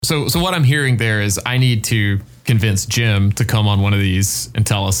So what I'm hearing there is I need to convince Jim to come on one of these and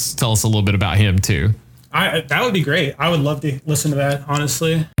tell us a little bit about him too. That would be great. I would love to listen to that,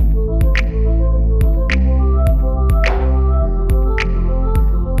 honestly.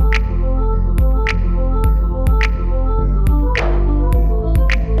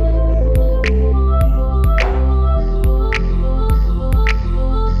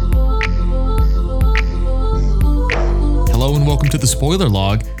 Hello and welcome to the Spoiler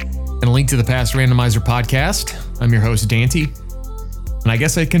Log and a link to the Past Randomizer podcast. I'm your host, Dante, and I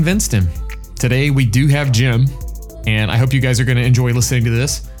guess I convinced him. Today we do have Jim, and I hope you guys are going to enjoy listening to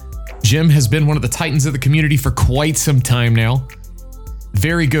this. Jim has been one of the titans of the community for quite some time now.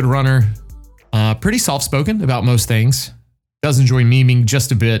 Very good runner, pretty soft-spoken about most things. Does enjoy memeing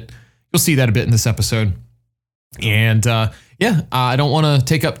just a bit. You'll see that a bit in this episode. And I don't want to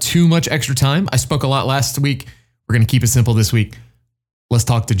take up too much extra time. I spoke a lot last week. We're going to keep it simple this week. Let's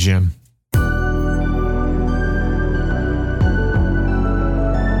talk to Jim.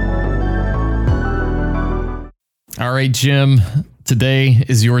 All right, Jim, today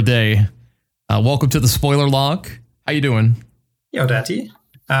is your day. Welcome to the Spoiler Log. How you doing? Yo, Daddy.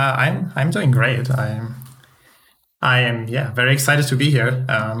 I'm doing great. I am very excited to be here.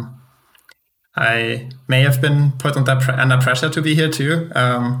 I may have been put under pressure to be here too,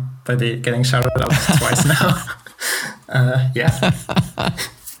 by getting shouted out twice now.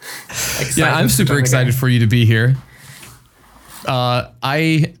 I'm super excited for you to be here.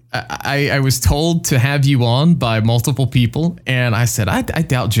 I was told to have you on by multiple people, and I said I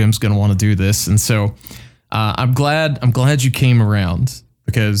doubt Jim's going to want to do this, and so I'm glad you came around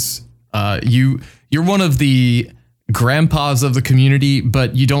because you're one of the grandpas of the community,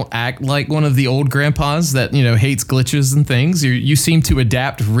 but you don't act like one of the old grandpas that hates glitches and things. You seem to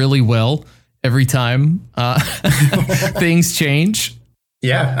adapt really well every time things change.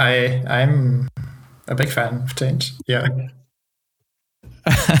 Yeah, I'm a big fan of change. Yeah.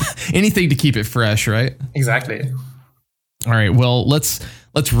 Anything to keep it fresh, right? Exactly. All right. Well, let's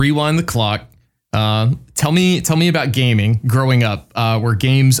rewind the clock. Tell me about gaming growing up. Were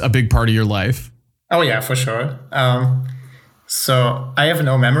games a big part of your life? Oh yeah, for sure. So I have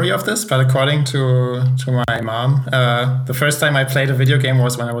no memory of this, but according to my mom, the first time I played a video game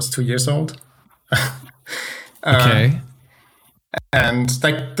was when I was 2 years old. Okay. And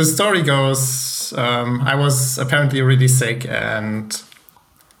like the story goes, I was apparently really sick, and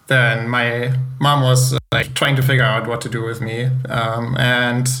then my mom was like trying to figure out what to do with me.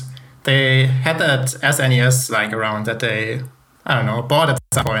 And they had that SNES like around that they, I don't know, bought at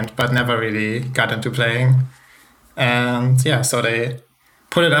some point, but never really got into playing. And yeah, so they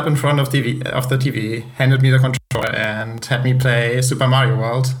put it up in front of the TV, handed me the controller, and had me play Super Mario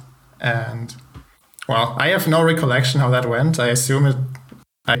World. And well, I have no recollection how that went. I assume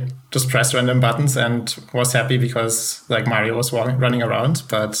I just pressed random buttons and was happy because like Mario was running around.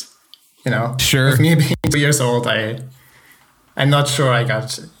 But sure, with me being 2 years old, I'm not sure I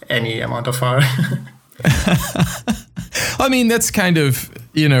got any amount of far. I mean, that's kind of,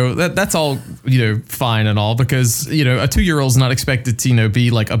 that's all, fine and all, because, a 2-year-old's not expected to,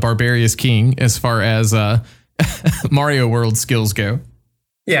 be like a Barbarious king as far as Mario World skills go.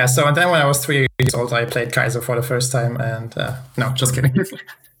 Yeah, so and then when I was 3 years old, I played Kaiser for the first time, and no, just kidding.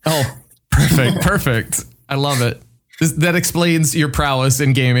 Oh, perfect. I love it. That explains your prowess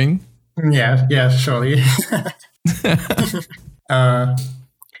in gaming. Yeah, surely.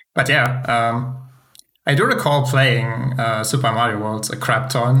 But yeah, I do recall playing Super Mario World a crap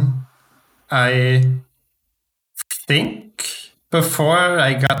ton. I think before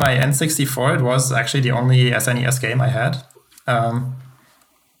I got my N64, it was actually the only SNES game I had.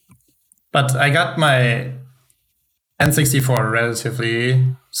 But I got my N64 relatively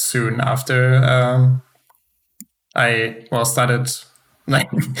soon after I started, like,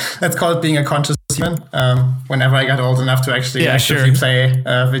 let's call it being a conscious human, whenever I got old enough to actually actively play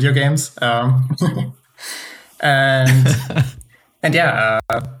video games. And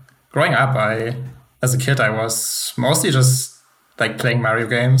growing up, as a kid, I was mostly just like playing Mario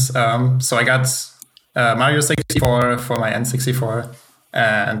games. So I got Mario 64 for my N64.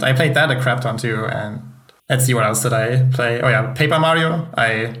 And I played that a crap ton too. And let's see, what else did I play? Oh yeah, Paper Mario.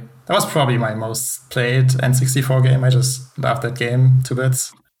 That was probably my most played N64 game. I just love that game to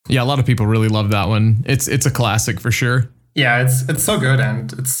bits. Yeah, a lot of people really love that one. It's a classic for sure. Yeah, it's so good,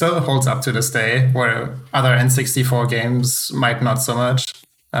 and it still holds up to this day, where other N64 games might not so much.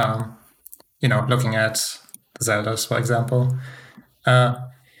 Looking at the Zeldas, for example.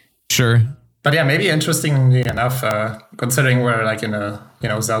 Sure. But yeah, maybe interestingly enough, considering we're like in a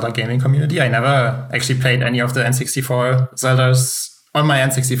Zelda gaming community, I never actually played any of the N64 Zeldas on my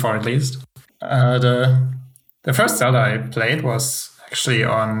N64 at least. The first Zelda I played was actually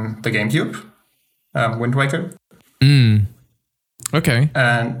on the GameCube, Wind Waker. Okay.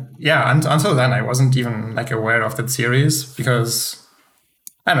 And yeah, until then I wasn't even like aware of that series because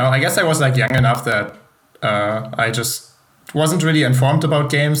I don't know. I guess I was like young enough that I just wasn't really informed about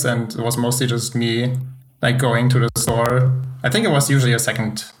games, and it was mostly just me like going to the store. I think it was usually a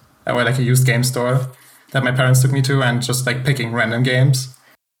second or like a used game store that my parents took me to, and just like picking random games.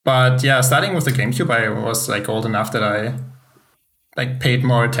 But yeah, starting with the GameCube, I was like old enough that I like paid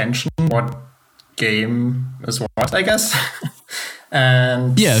more attention what game is what, I guess.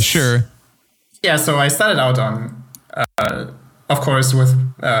 And yeah, sure. Yeah, so I started out on, of course, with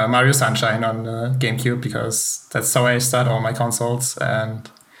Mario Sunshine on GameCube, because that's how I start all my consoles. And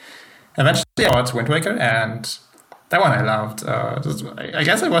eventually I bought Wind Waker, and that one I loved. I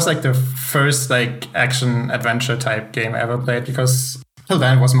guess it was like the first like action adventure type game I ever played, because till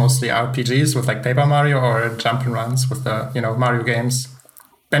then it was mostly RPGs with like Paper Mario or jump and runs with the Mario games.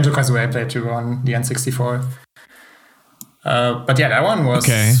 Banjo-Kazooie I played too on the N64. But yeah, that one was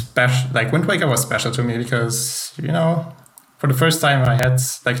special. Like Wind Waker was special to me because, for the first time I had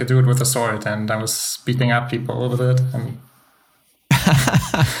like to do it with a sword, and I was beating up people with it. And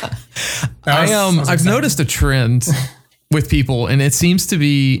I've noticed a trend with people, and it seems to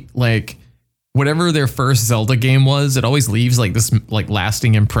be like whatever their first Zelda game was, it always leaves like this like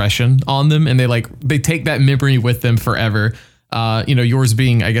lasting impression on them, and they take that memory with them forever. Yours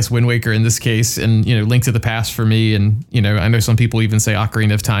being, I guess, Wind Waker in this case, and, Link to the Past for me. And, I know some people even say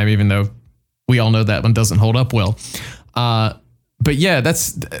Ocarina of Time, even though we all know that one doesn't hold up well. But yeah,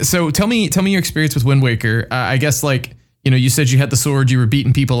 so tell me your experience with Wind Waker. I guess like, you said you had the sword, you were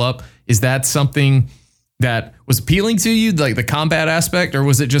beating people up. Is that something that was appealing to you, like the combat aspect, or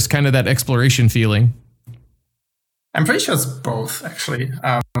was it just kind of that exploration feeling? I'm pretty sure it's both, actually.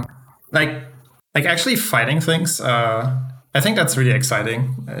 Like actually fighting things, I think that's really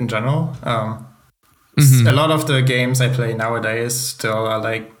exciting in general. A lot of the games I play nowadays still are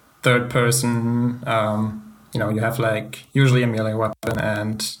like third person. You have like usually a melee weapon,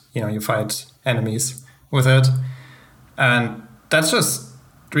 and you fight enemies with it, and that's just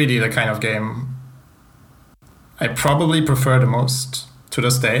really the kind of game I probably prefer the most to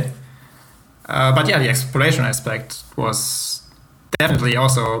this day. But yeah, the exploration aspect was definitely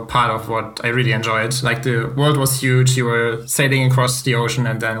also part of what I really enjoyed. Like the world was huge. You were sailing across the ocean,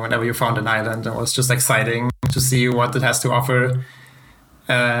 and then whenever you found an island, it was just exciting to see what it has to offer.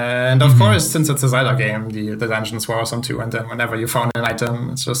 And of course, since it's a Zelda game, the dungeons were awesome too. And then whenever you found an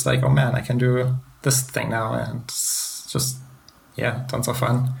item, it's just like, oh man, I can do this thing now. And it's just, yeah, tons of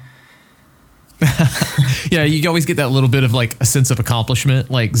fun. Yeah, you always get that little bit of like a sense of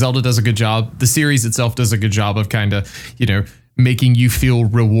accomplishment. Like Zelda does a good job. The series itself does a good job of kind of, making you feel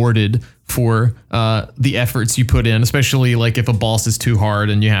rewarded for the efforts you put in, especially like if a boss is too hard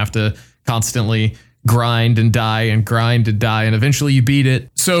and you have to constantly grind and die, and eventually you beat it.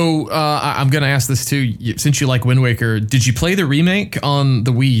 So I'm going to ask this too. Since you like Wind Waker, did you play the remake on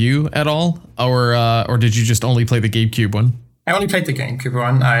the Wii U at all? Or did you just only play the GameCube one? I only played the GameCube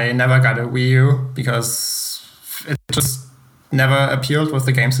one. I never got a Wii U because it just never appealed with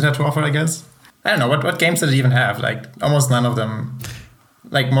the games it had to offer, I guess. I don't know, what games did it even have? Like, almost none of them.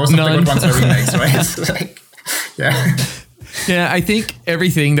 Like, most of the good ones are remakes, right? Like, yeah. Yeah, I think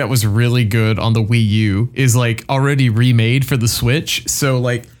everything that was really good on the Wii U is, like, already remade for the Switch. So,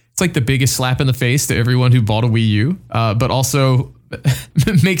 like, it's like the biggest slap in the face to everyone who bought a Wii U, but also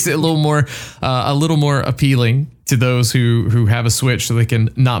makes it a little more appealing to those who have a Switch so they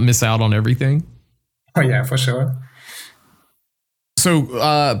can not miss out on everything. Oh, yeah, for sure. So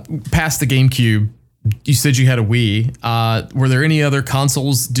past the GameCube, you said you had a Wii. Were there any other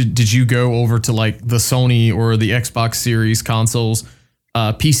consoles? Did you go over to like the Sony or the Xbox Series consoles?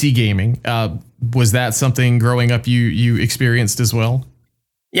 PC gaming, was that something growing up you experienced as well?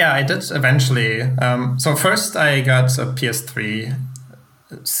 Yeah, I did eventually. So first I got a PS3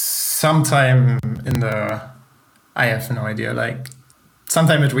 sometime I have no idea, like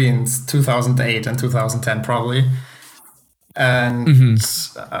sometime between 2008 and 2010 probably. And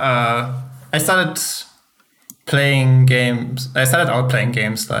I started playing games. I started out playing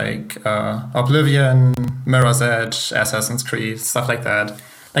games like Oblivion, Mirror's Edge, Assassin's Creed, stuff like that.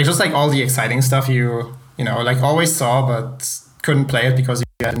 Like just like all the exciting stuff you like always saw but couldn't play it because you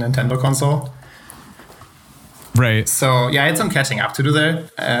had a Nintendo console. Right. So yeah, I had some catching up to do there.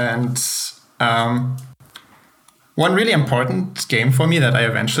 And one really important game for me that I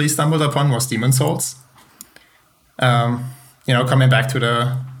eventually stumbled upon was Demon's Souls. Coming back to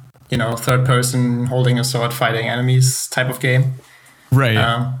the, third person holding a sword fighting enemies type of game.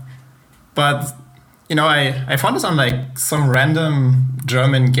 Right. But I found this on like some random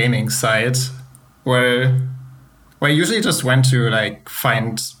German gaming site where I usually just went to like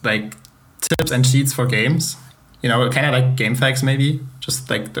find like tips and cheats for games. Kind of like GameFAQs maybe, just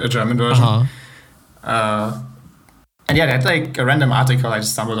like the German version. And yeah, they had like a random article I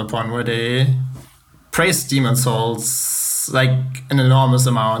just stumbled upon where they praised Demon's Souls like an enormous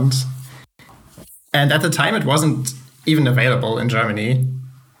amount. And at the time, it wasn't even available in Germany.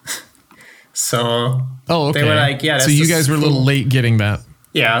 So okay. They were like, yeah. So you guys were a little late getting that.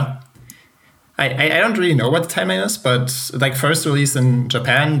 Yeah. I don't really know what the timeline is, but like first release in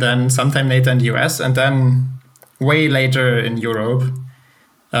Japan, then sometime later in the US, and then way later in Europe.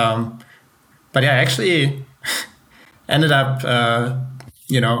 But yeah, I actually ended up,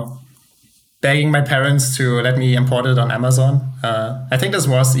 begging my parents to let me import it on Amazon. I think this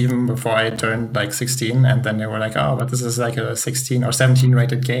was even before I turned like 16, and then they were like, oh, but this is like a 16 or 17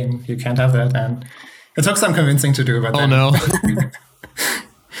 rated game. You can't have that. And it took some convincing to do, but no.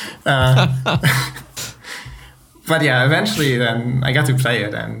 But yeah, eventually then I got to play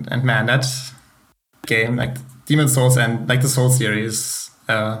it, and man, that game, like Demon's Souls and like the Souls series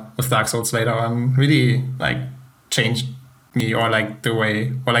with Dark Souls later on, really like changed me, or like the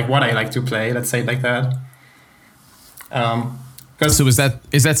way, or like what I like to play, let's say it like that. So is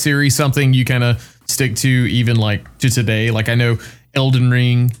that series something you kind of stick to even like to today? Like I know Elden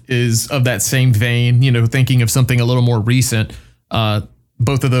Ring is of that same vein, thinking of something a little more recent.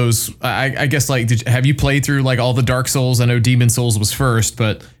 Both of those, I guess, like, have you played through like all the Dark Souls? I know Demon's Souls was first,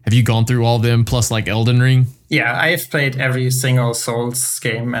 but have you gone through all of them plus like Elden Ring? Yeah, I've played every single Souls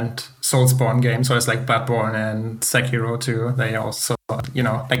game and Soulsborne game. So it's like Bloodborne and Sekiro too. They also,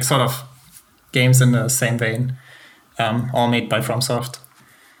 like sort of games in the same vein, all made by FromSoft.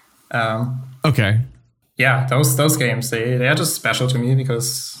 Okay. Yeah, those games, they are just special to me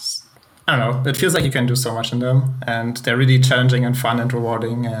because, I don't know, it feels like you can do so much in them, and they're really challenging and fun and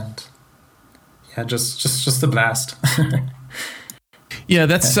rewarding, and yeah, just a blast. Yeah,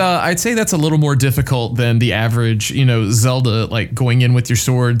 that's I'd say that's a little more difficult than the average, Zelda, like going in with your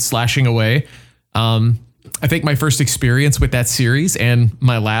sword slashing away. I think my first experience with that series and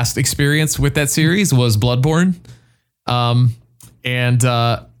my last experience with that series was Bloodborne. And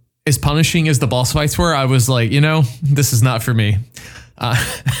as punishing as the boss fights were, I was like, this is not for me.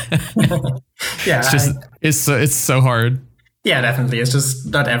 Yeah, it's so hard. Yeah, definitely. It's just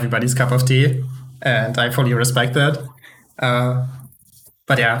not everybody's cup of tea, and I fully respect that.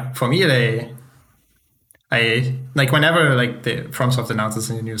 But yeah, for me, I like whenever like the FromSoft announces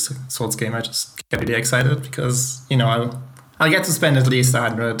a new Souls game, I just get really excited because I'll get to spend at least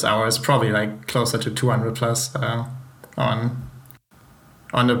 100 hours, probably like closer to 200 plus, on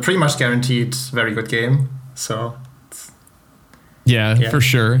a pretty much guaranteed very good game. So. Yeah, for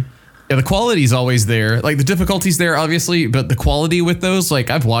sure. Yeah, the quality is always there. Like the difficulty's there, obviously, but the quality with those, like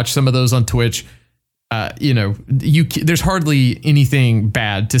I've watched some of those on Twitch. There's hardly anything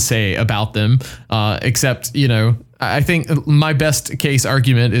bad to say about them, except I think my best case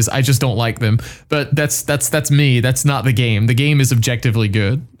argument is I just don't like them. But that's me. That's not the game. The game is objectively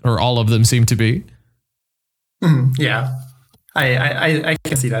good, or all of them seem to be. Yeah, I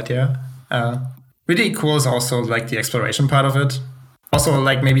can see that. Yeah, really cool is also like the exploration part of it. Also,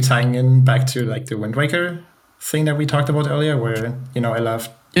 like maybe tying in back to like the Wind Waker thing that we talked about earlier, where I love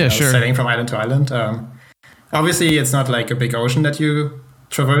sailing from island to island. Obviously, it's not like a big ocean that you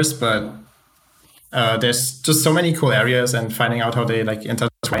traverse, but there's just so many cool areas, and finding out how they like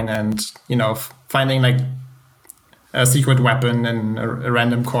intertwine, and finding like a secret weapon in a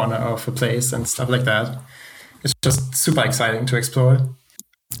random corner of a place and stuff like that. It's just super exciting to explore.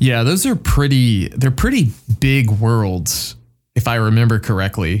 Yeah, those are they're pretty big worlds, if I remember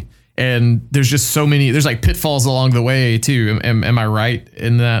correctly. And there's just so many, there's like pitfalls along the way too. Am I right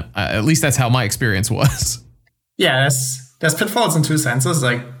in that? At least that's how my experience was. Yeah, there's pitfalls in two senses.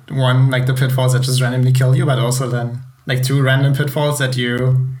 Like one, like the pitfalls that just randomly kill you, but also then like two random pitfalls that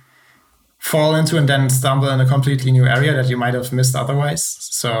you fall into and then stumble in a completely new area that you might have missed otherwise.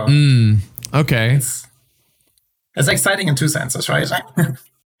 So okay. It's exciting in two senses, right?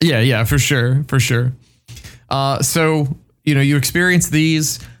 Yeah, for sure. So, you experience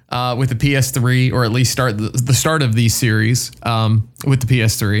these with the PS3, or at least the start of these series with the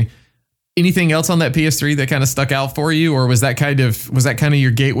PS3. Anything else on that PS3 that kind of stuck out for you, or was that kind of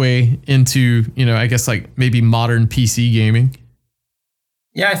your gateway into, I guess like maybe modern PC gaming?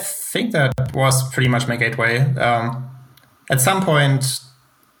 Yeah, I think that was pretty much my gateway. At some point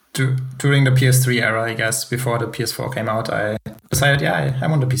during the PS3 era, I guess, before the PS4 came out, I decided, I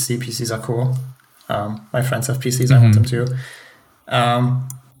want a PC. PCs are cool. My friends have PCs, I want them too. Yeah,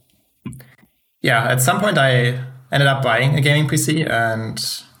 at some point I ended up buying a gaming PC, and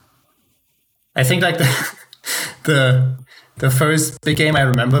I think like the first big game I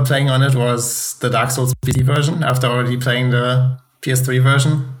remember playing on it was the Dark Souls PC version, after already playing the PS3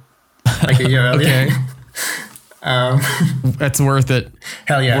 version like a year earlier. Okay. That's worth it.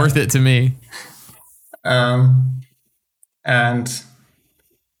 Hell yeah. Worth it to me. And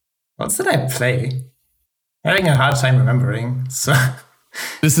what did I play? I'm having a hard time remembering. So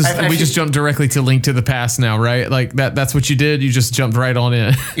this is we just jumped directly to Link to the Past now, right? Like that's what you did. You just jumped right on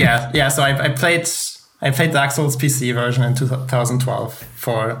in. Yeah. So I played Dark Souls PC version in 2012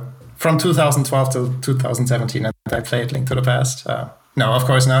 from 2012 to 2017, and I played Link to the Past. No, of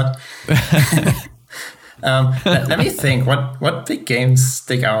course not. Let me think. What big games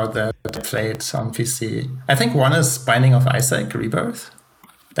stick out that I played on PC? I think one is Binding of Isaac Rebirth.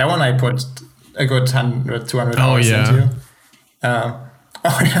 That one I put a good 200 hours into. That's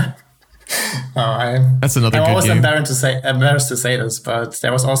another I'm good almost game. embarrassed to say this, but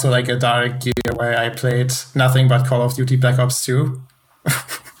there was also like a dark year where I played nothing but Call of Duty Black Ops 2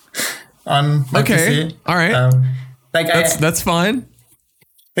 on my PC. All right. That's fine.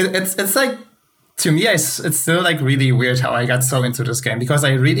 It's like, to me, it's still like really weird how I got so into this game, because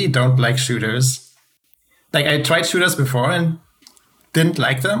I really don't like shooters. Like, I tried shooters before and didn't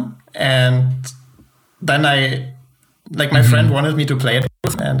like them, and then my friend wanted me to play it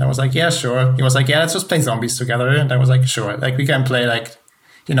with him, and I was like, yeah, sure. He was like, yeah, let's just play zombies together, and I was like, sure. Like, we can play like,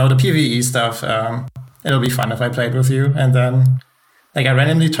 the PvE stuff. It'll be fun if I played with you. And then like I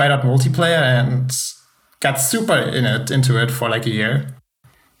randomly tried out multiplayer and got super into it for like a year.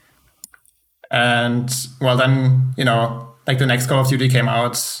 And well, then, like the next Call of Duty came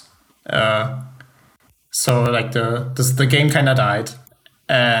out. So like the game kind of died.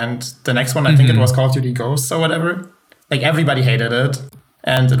 And the next one, I think it was Call of Duty Ghosts or whatever. Like everybody hated it.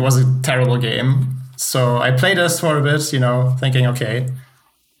 And it was a terrible game. So I played this for a bit, thinking, okay,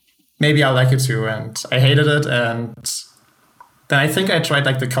 maybe I'll like it too. And I hated it. And then I think I tried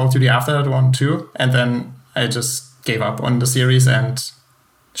like the Call of Duty after that one too. And then I just gave up on the series and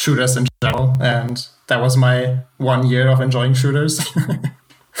shooters in general. And that was my 1 year of enjoying shooters.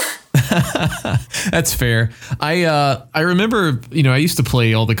 That's fair. I remember, I used to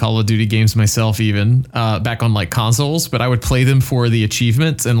play all the Call of Duty games myself, even back on like consoles, but I would play them for the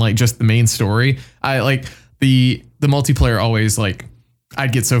achievements and like just the main story. I like the multiplayer always, like,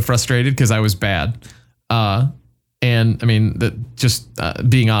 I'd get so frustrated because I was bad. And I mean,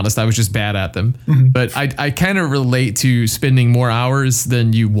 being honest, I was just bad at them. Mm-hmm. But I kind of relate to spending more hours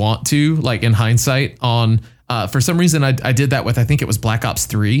than you want to, like in hindsight, on. For some reason, I did that with, I think it was Black Ops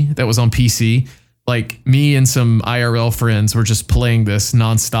 3 that was on PC. Like me and some IRL friends were just playing this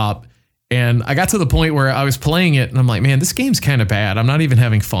nonstop. And I got to the point where I was playing it and I'm like, man, this game's kind of bad. I'm not even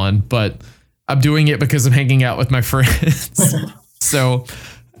having fun, but I'm doing it because I'm hanging out with my friends. So,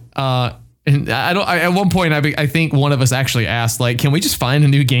 and at one point, I think one of us actually asked, like, can we just find a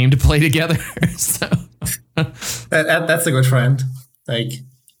new game to play together? So that's a good friend. Like,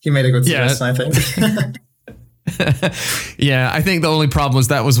 he made a good suggestion, I think. Yeah, I think the only problem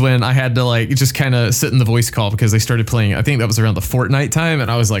was when I had to like just kind of sit in the voice call because they started playing. I think that was around the Fortnite time,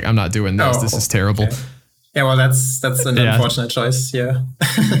 and I was like, I'm not doing this. This is terrible. Okay. Yeah, well, that's an unfortunate choice. Yeah.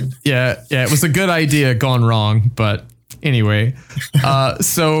 yeah, it was a good idea gone wrong, but anyway.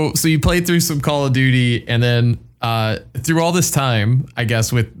 So you played through some Call of Duty, and then through all this time, I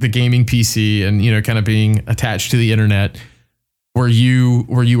guess, with the gaming PC and kind of being attached to the internet. Were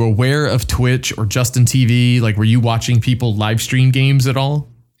you aware of Twitch or Justin TV? Like, were you watching people live stream games at all?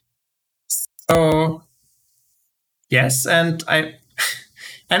 So, yes, and I'm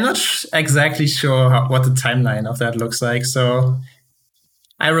not exactly sure what the timeline of that looks like. So,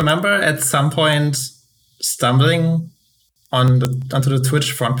 I remember at some point stumbling onto the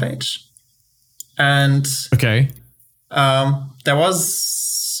Twitch front page, and okay, there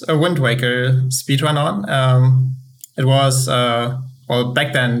was a Wind Waker speedrun on. It was,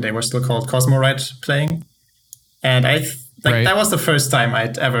 back then they were still called Cosmoride playing. And that was the first time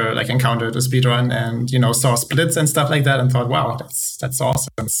I'd ever like encountered a speedrun and, saw splits and stuff like that and thought, wow, that's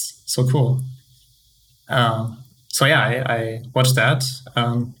awesome. It's so cool. I watched that.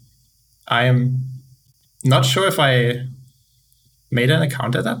 I'm not sure if I made an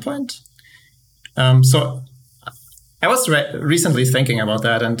account at that point. So I was recently thinking about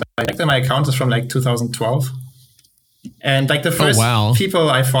that, and I think that my account is from like 2012. And like the first people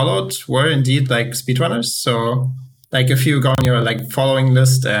I followed were indeed like speedrunners. So like if you go on your like following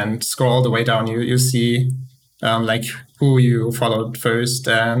list and scroll all the way down, you see like who you followed first.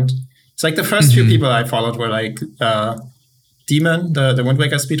 And it's like the first few people I followed were like Demon, the Wind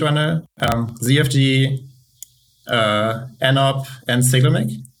Waker speedrunner, ZFG, Anop, and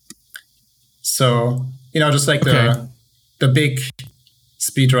Siglamic. So, just like the big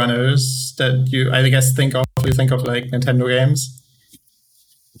speedrunners that you, I guess, think of like Nintendo games.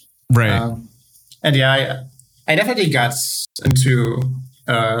 Right. And yeah, I definitely got into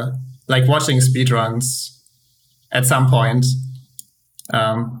like watching speedruns at some point.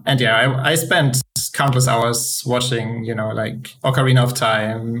 And yeah, I spent countless hours watching, like Ocarina of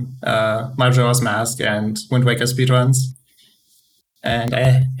Time, Majora's Mask, and Wind Waker speedruns. And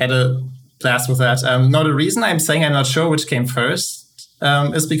I had a blast with that. Now, the reason I'm saying I'm not sure which came first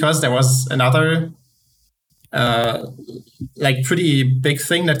is because there was another like pretty big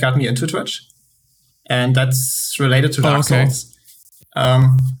thing that got me into Twitch. And that's related to Dark Souls.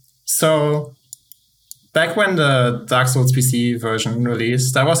 So back when the Dark Souls PC version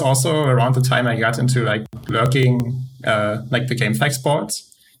released, that was also around the time I got into like lurking like the GameFAQs boards.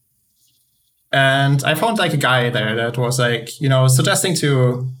 And I found like a guy there that was like, suggesting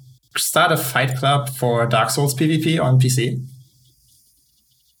to start a fight club for Dark Souls PvP on PC.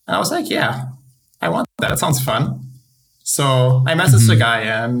 And I was like, yeah, I want that. That sounds fun. So I messaged the guy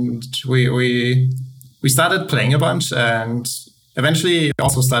and we started playing a bunch and eventually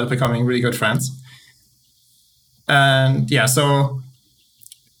also started becoming really good friends. And yeah, so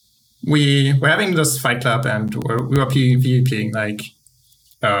we were having this fight club and we were PvPing like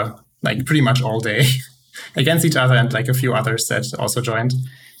pretty much all day against each other and like a few others that also joined.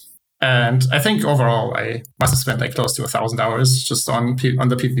 And I think overall I must have spent like close to 1,000 hours just on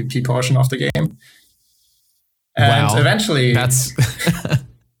the PvP portion of the game. And eventually, that's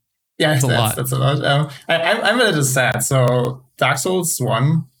that's a lot. I'm a little sad. So Dark Souls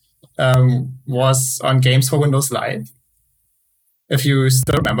 1 was on Games for Windows Live. If you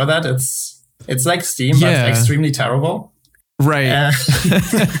still remember that, it's like Steam, but extremely terrible. Right.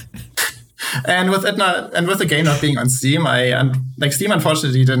 And with the game not being on Steam, Steam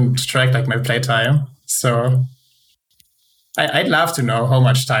unfortunately didn't track like my playtime. So I'd love to know how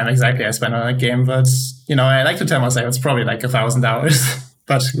much time exactly I spent on a game, but I like to tell myself it's probably like 1,000 hours,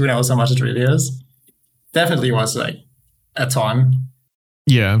 but who knows how much it really is. Definitely was like a ton.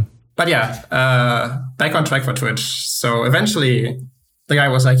 Yeah. But yeah, back on track for Twitch. So eventually the guy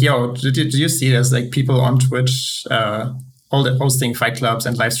was like, yo, did you see there's like people on Twitch hosting fight clubs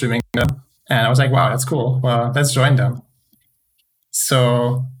and live streaming them? And I was like, wow, that's cool. Well, let's join them.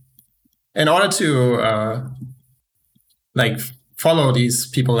 So in order to like follow these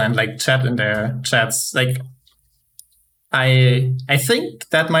people and like chat in their chats, like I think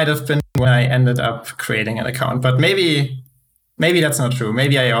that might have been when I ended up creating an account, but maybe that's not true.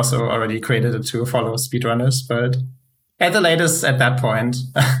 Maybe I also already created it to follow speedrunners, but at the latest at that point,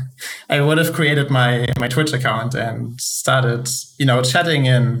 I would have created my Twitch account and started, chatting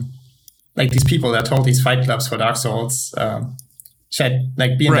in like these people that hold these fight clubs for Dark Souls, chat,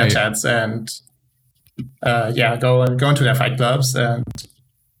 like be in their chats and go into their fight clubs. And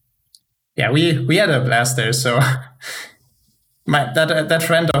yeah, we had a blast there. So that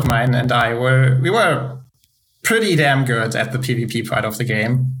friend of mine and I were pretty damn good at the PvP part of the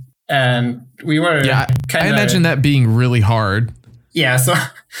game. And we were I imagine that being really hard. Yeah,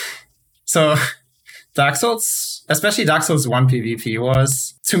 so Dark Souls, especially Dark Souls 1 PvP,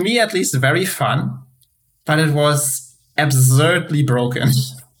 was, to me at least, very fun, but it was absurdly broken.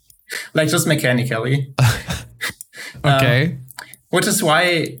 Like, just mechanically. Okay. Which is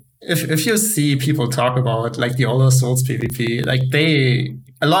why, if you see people talk about, like, the older Souls PvP, like,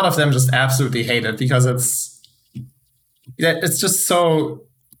 a lot of them just absolutely hate it, because it's just so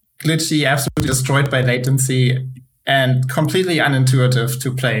glitchy, absolutely destroyed by latency, and completely unintuitive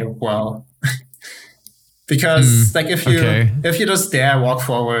to play well. Because if you just dare walk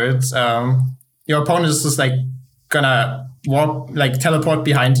forward, your opponent is just like gonna teleport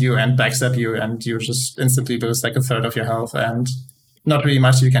behind you and backstab you, and you just instantly lose like a third of your health, and not really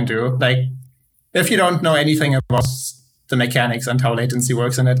much you can do. Like, if you don't know anything about the mechanics and how latency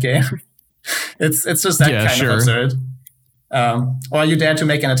works in that game, it's just that kind of absurd. Or you dare to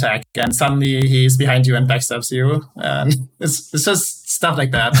make an attack and suddenly he's behind you and backstabs you. And it's just stuff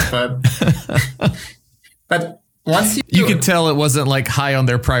like that. But once you could tell it wasn't like high on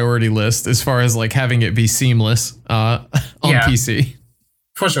their priority list as far as like having it be seamless on PC.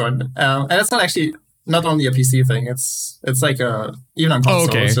 For sure. And it's not only a PC thing. It's like even on console.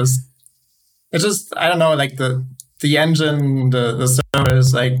 Okay. It's just I don't know, like the engine, the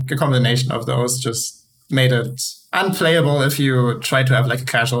servers, like a combination of those just made it unplayable if you try to have like a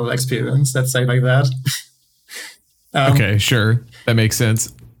casual experience, let's say like that. Okay, sure. That makes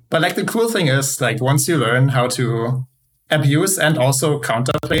sense. But like the cool thing is, like, once you learn how to abuse and also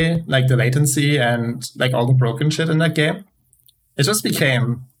counterplay like the latency and like all the broken shit in that game. It just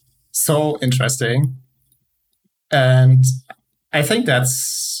became so interesting. And I think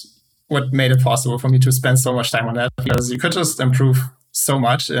that's what made it possible for me to spend so much time on that, because you could just improve so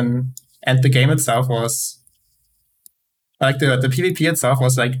much, and the game itself was like the PvP itself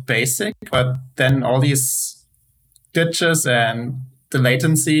was like basic, but then all these glitches and the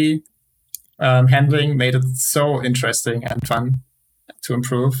latency handling made it so interesting and fun to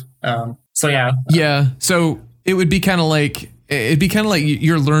improve. So yeah. Yeah. So it would be kind of like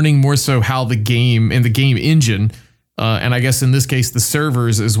you're learning more so how the game and the game engine, and I guess in this case the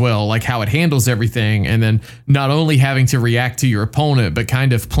servers as well, like how it handles everything, and then not only having to react to your opponent, but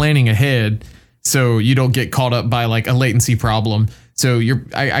kind of planning ahead so you don't get caught up by like a latency problem. So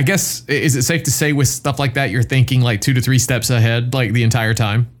I guess, is it safe to say with stuff like that you're thinking like 2 to 3 steps ahead like the entire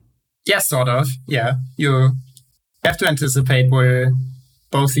time? Yeah, sort of. Yeah, you have to anticipate where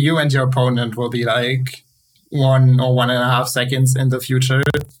both you and your opponent will be like 1 or 1.5 seconds in the future.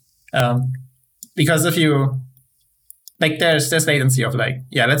 Because if you like, there's latency of like,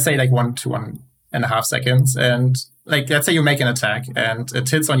 yeah, let's say like 1 to 1.5 seconds, and like let's say you make an attack and it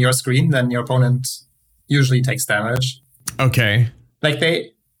hits on your screen, then your opponent usually takes damage. Okay. Like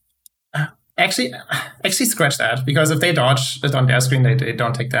they actually scratch that, because if they dodge it on their screen, they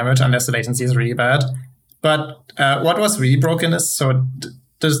don't take damage unless the latency is really bad. But what was really broken is, so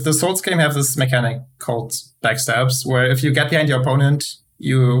does the Souls game have this mechanic called backstabs, where if you get behind your opponent,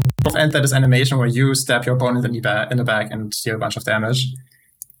 you both enter this animation where you stab your opponent in the back and deal a bunch of damage.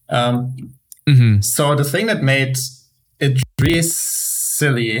 So the thing that made it really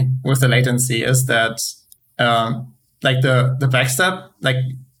silly with the latency is that like the backstab, like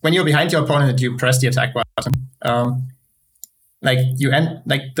when you're behind your opponent, you press the attack button. Like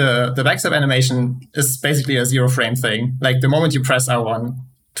the backstab animation is basically a 0 frame thing. Like the moment you press R1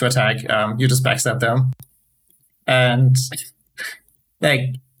 to attack, you just backstab them. And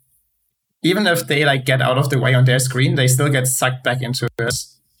like even if they like get out of the way on their screen, they still get sucked back into it.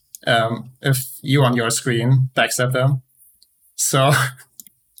 If you on your screen backstab them. So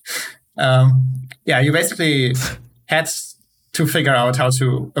yeah, you basically had to figure out how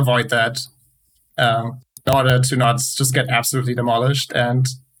to avoid that in order to not just get absolutely demolished. And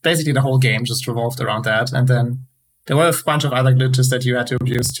basically the whole game just revolved around that. And then there were a bunch of other glitches that you had to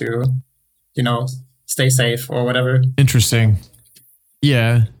abuse to, you know, stay safe or whatever. Interesting.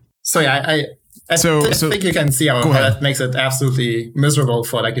 Yeah. So yeah, I think you can see how that makes it absolutely miserable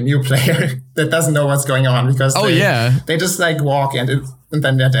for like a new player that doesn't know what's going on, because they just like walk and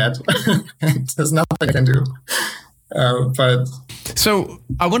then they're dead. There's nothing I can do. But so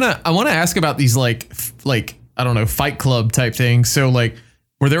I wanna ask about these like I don't know, Fight Club type things. So like,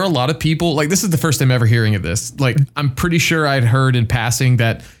 were there a lot of people, like, this is the first time ever hearing of this. Like, I'm pretty sure I'd heard in passing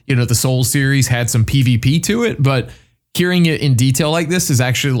that, you know, the Souls series had some PvP to it, but hearing it in detail like this is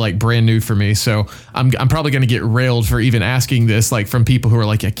actually like brand new for me. So I'm probably going to get railed for even asking this, like from people who are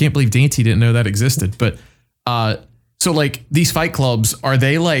like, I can't believe Dante didn't know that existed. But so like these Fight Clubs, are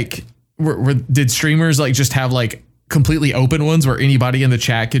they like, did streamers like just have like completely open ones where anybody in the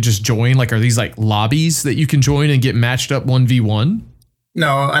chat could just join? Like, are these like lobbies that you can join and get matched up 1v1?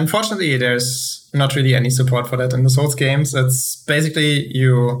 No, unfortunately, there's not really any support for that in the Souls games. It's basically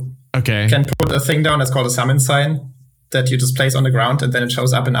you can put a thing down that's called a summon sign that you just place on the ground, and then it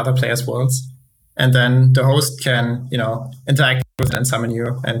shows up in other players' worlds. And then the host can, you know, interact with it and summon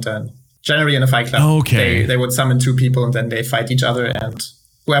you. And then generally in a Fight Club, they would summon 2 people and then they fight each other, and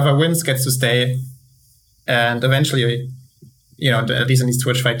whoever wins gets to stay. And eventually, you know, at least in these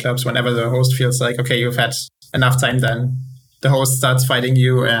Twitch Fight Clubs, whenever the host feels like, okay, you've had enough time, then the host starts fighting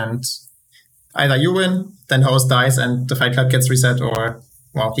you, and either you win, then the host dies and the Fight Club gets reset, or,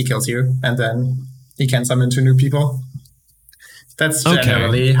 well, he kills you and then he can summon 2 new people. That's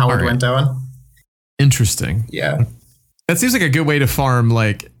generally how it went down. Interesting. Yeah. That seems like a good way to farm,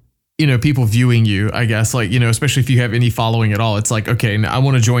 like, you know, people viewing you, I guess, like, you know, especially if you have any following at all. It's like, okay, I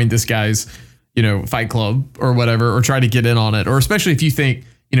want to join this guy's, you know, Fight Club or whatever, or try to get in on it. Or especially if you think,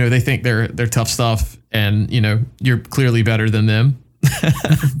 you know, they think they're tough stuff and, you know, you're clearly better than them.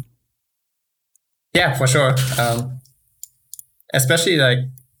 Yeah, for sure. Especially like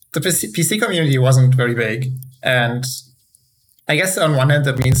the PC community wasn't very big. And I guess on one hand,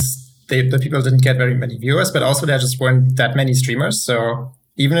 that means the people didn't get very many viewers, but also there just weren't that many streamers. So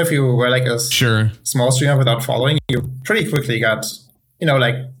even if you were like a small streamer without following, you pretty quickly got, you know,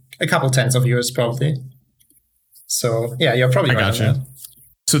 like a couple tens of viewers probably. So yeah, you're probably right on that.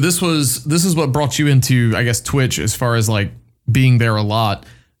 So this is what brought you into, I guess, Twitch as far as like being there a lot.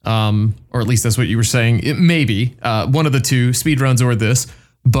 or at least that's what you were saying. It may be one of the two, speedruns or this.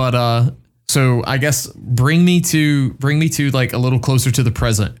 But so I guess bring me to like a little closer to the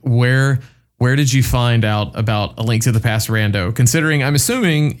present. Where did you find out about A Link to the Past Rando? Considering I'm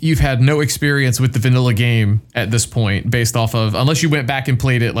assuming you've had no experience with the vanilla game at this point, based off of, unless you went back and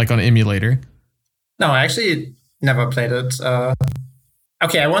played it like on emulator. No, I actually never played it.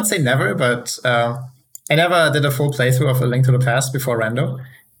 Okay, I won't say never, but I never did a full playthrough of A Link to the Past before Rando.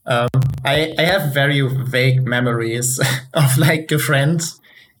 I have very vague memories of like a friend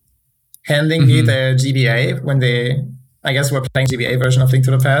handing me the GBA when they, I guess, were playing GBA version of Link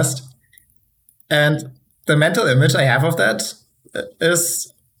to the Past. And the mental image I have of that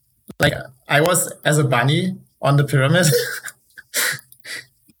is like I was as a bunny on the pyramid.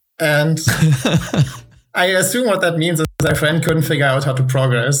 And I assume what that means is my friend couldn't figure out how to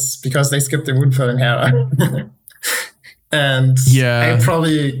progress because they skipped the Moonfall in Hera. And I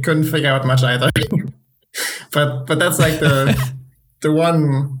probably couldn't figure out much either. but that's like the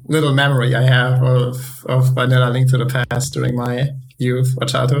one little memory I have of vanilla Link to the Past during my youth or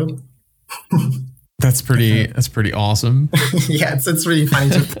childhood. That's pretty awesome. Yeah, it's really funny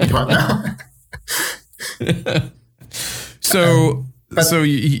to think about now. So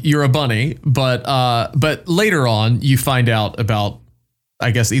you're a bunny, but later on you find out about,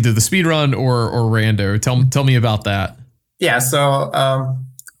 I guess, either the speedrun or Rando. Tell me about that. Yeah, so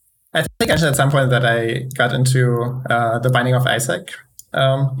I think actually at some point that I got into The Binding of Isaac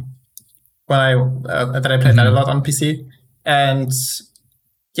when I played that a lot on PC, and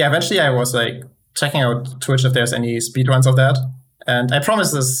yeah, eventually I was like checking out Twitch if there's any speedruns of that, and I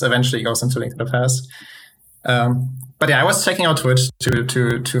promise this eventually goes into Link to the Past. But yeah, I was checking out Twitch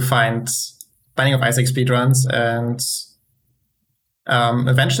to find Binding of Isaac speedruns, and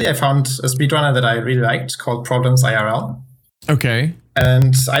eventually I found a speedrunner that I really liked called Problems IRL. Okay.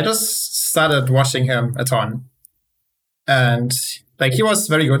 And I just started watching him a ton. And like he was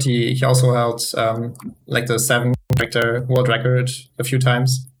very good. He also held like the 7-character world record a few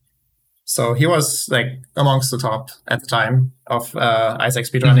times. So he was like amongst the top at the time of Isaac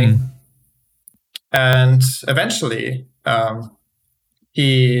speedrunning. Mm-hmm. And eventually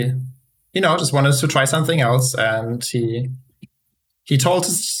he just wanted to try something else, and he told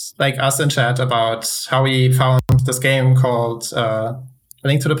us in chat about how he found this game called A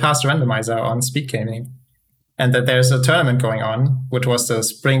Link to the Past Randomizer on Speed Gaming, and that there's a tournament going on, which was the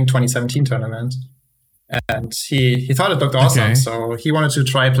Spring 2017 tournament. And he thought it looked awesome, okay. So he wanted to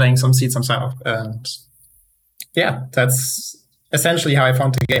try playing some seeds himself. And yeah, that's essentially how I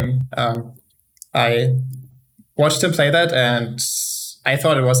found the game. I watched him play that, and I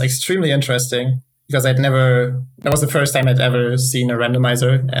thought it was extremely interesting because that was the first time I'd ever seen a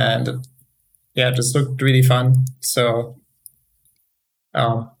randomizer, and yeah, it just looked really fun. So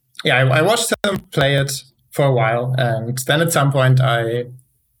I watched him play it for a while, and then at some point I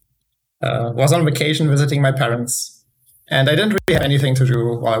was on vacation visiting my parents, and I didn't really have anything to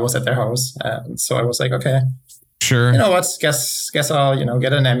do while I was at their house, and so I was like, okay, sure, you know what, guess I'll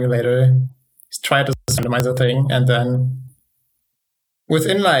get an emulator, try this randomizer thing, and then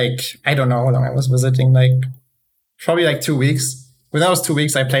within like, I don't know how long I was visiting, like probably like 2 weeks. Within those 2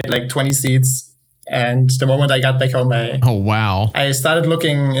 weeks, I played like 20 seeds. And the moment I got back home, I started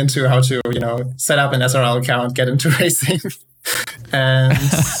looking into how to, set up an SRL account, get into racing. And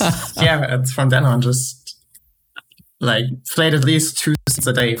and from then on, just like played at least 2 seeds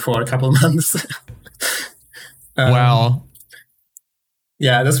a day for a couple of months. Wow.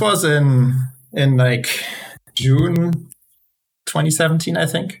 Yeah, this was in like June 2017, I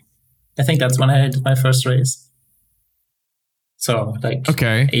think. I think that's when I did my first race. So like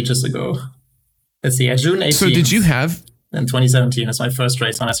ages ago. Let's see, June 18th. So did you have in 2017 is my first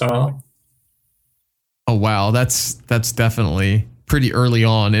race on SRL. Oh wow, that's definitely pretty early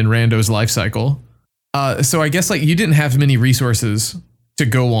on in Rando's life cycle. So I guess like you didn't have many resources to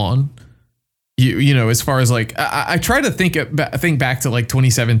go on. You know, as far as like, I try to think back to like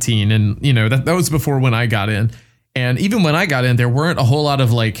 2017, and that was before when I got in. And even when I got in, there weren't a whole lot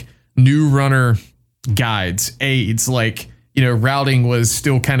of like new runner guides, aids, like, routing was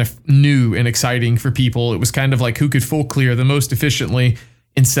still kind of new and exciting for people. It was kind of like who could full clear the most efficiently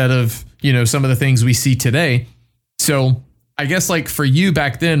instead of, some of the things we see today. So I guess like for you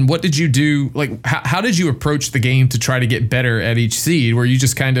back then, what did you do? Like, how did you approach the game to try to get better at each seed? Were you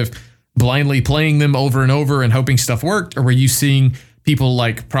just kind of blindly playing them over and over and hoping stuff worked? Or were you seeing people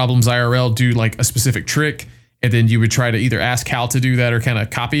like Problems IRL do like a specific trick, and then you would try to either ask how to do that or kind of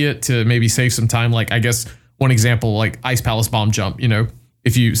copy it to maybe save some time? Like, I guess one example, like Ice Palace Bomb Jump,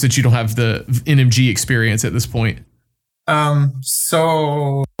 since you don't have the NMG experience at this point.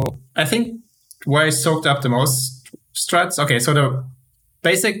 So I think where I soaked up the most strats. Okay, so the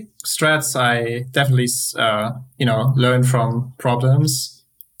basic strats I definitely learned from problems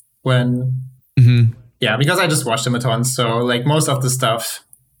when because I just watched them a ton. So like most of the stuff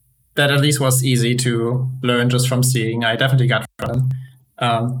that at least was easy to learn just from seeing, I definitely got from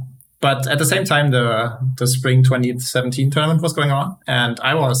them. But at the same time, the spring 2017 tournament was going on, and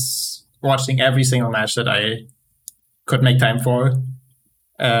I was watching every single match that I could make time for.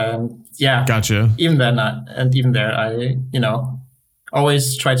 Gotcha. Even then, even there, I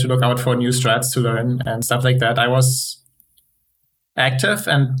always try to look out for new strats to learn and stuff like that. I was active,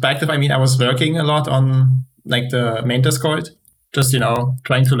 and by active I mean I was lurking a lot on like the main Discord, just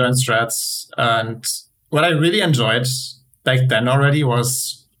trying to learn strats. And what I really enjoyed back then already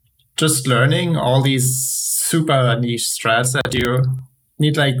was just learning all these super niche strats that you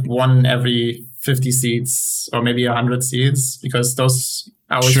need like one every 50 seeds or maybe 100 seeds, because those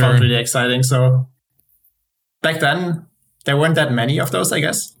I always found really exciting. So back then there weren't that many of those, I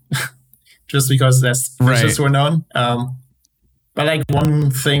guess, just because less fishes were known. But like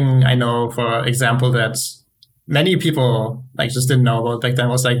one thing I know, for example, that many people like just didn't know about back then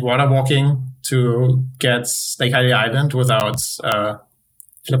was like water walking to get like Hylia Island without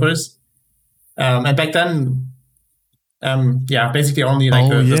flippers. And back then, basically only like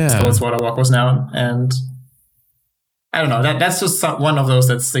the Toads water walk was known. And I don't know, that's just one of those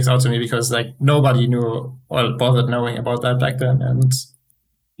that sticks out to me, because like nobody knew or bothered knowing about that back then. And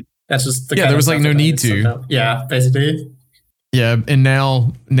that's just the there was like no need to. Yeah, basically. Yeah, and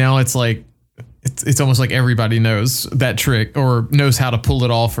now it's like it's almost like everybody knows that trick or knows how to pull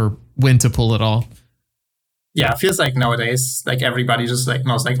it off or when to pull it off. Yeah, it feels like nowadays, like everybody just like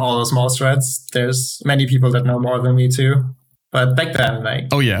knows like all the small strats. There's many people that know more than me too. But back then, like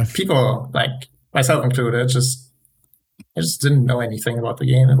people, like myself included, I just didn't know anything about the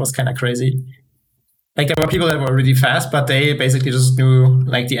game. It was kind of crazy. Like there were people that were really fast, but they basically just knew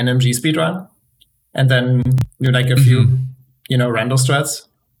like the NMG speedrun, and then knew like a few, random strats.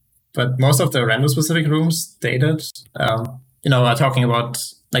 But most of the random specific rooms dated. I'm talking about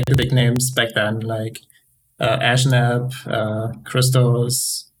like the big names back then, like Ashnab,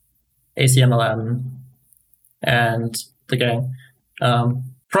 Christos, ACMLM, and the gang.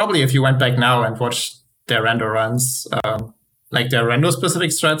 Probably if you went back now and watched their rando runs, like their rando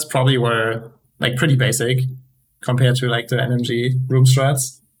specific strats probably were like pretty basic compared to like the NMG room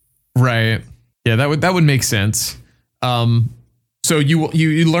strats. Right. Yeah, that would make sense. So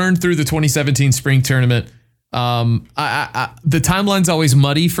you learned through the 2017 spring tournament. The timeline's always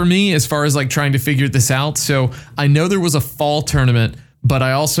muddy for me as far as like trying to figure this out. So I know there was a fall tournament, but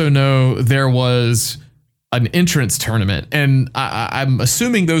I also know there was an entrance tournament, and I'm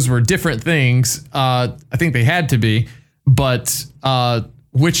assuming those were different things. I think they had to be, but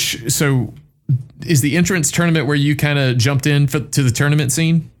so is the entrance tournament where you kind of jumped in to the tournament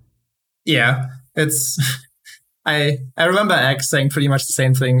scene? Yeah, it's. I remember X saying pretty much the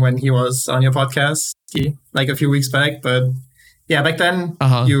same thing when he was on your podcast like a few weeks back. But yeah, back then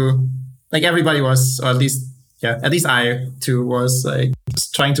you like everybody was, or at least I too was like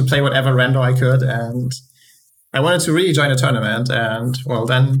just trying to play whatever rando I could, and I wanted to really join a tournament. And well,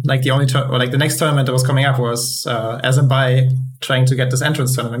 then like the next tournament that was coming up was Azambai trying to get this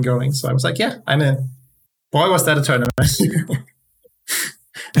entrance tournament going. So I was like, yeah, I'm in. Boy, was that a tournament!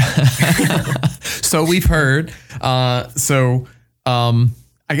 So we've heard. I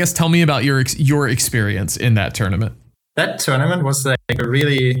guess tell me about your experience in that tournament. That tournament was like a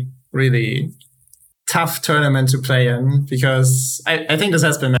really, really tough tournament to play in, because I think this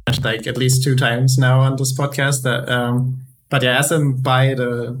has been mentioned like at least 2 times now on this podcast. But yeah, Azambai,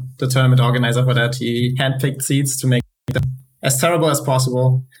 the tournament organizer for that, he handpicked seeds to make them as terrible as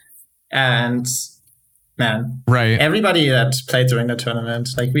possible. And man, right, everybody that played during the tournament,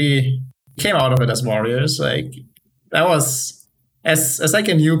 like we came out of it as warriors. Like that was as like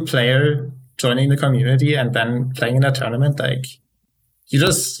a new player joining the community and then playing in that tournament. Like you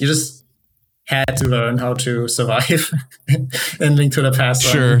just had to learn how to survive in Link to the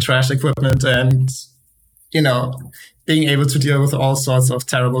Past on trash equipment, and being able to deal with all sorts of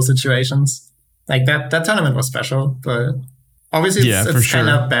terrible situations. Like that tournament was special, but obviously it's kind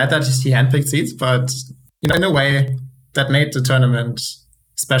of bad that he handpicked seeds, but in a way that made the tournament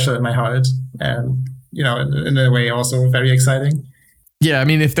special in my heart, and in a way also very exciting. Yeah, I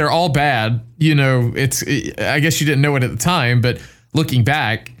mean, if they're all bad, I guess you didn't know it at the time, but looking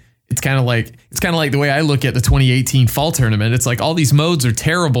back, it's kind of like the way I look at the 2018 fall tournament. It's like all these modes are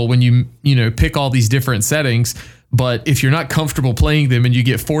terrible when you pick all these different settings, but if you're not comfortable playing them and you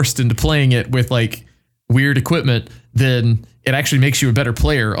get forced into playing it with like weird equipment, then it actually makes you a better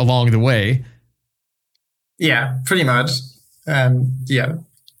player along the way. Yeah, pretty much. Yeah,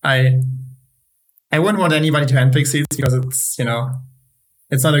 I wouldn't want anybody to handpick seeds because it's,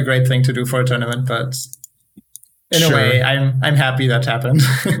 it's not a great thing to do for a tournament, but in a way, I'm happy that happened.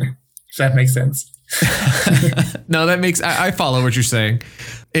 If that makes sense. No, that makes, I follow what you're saying.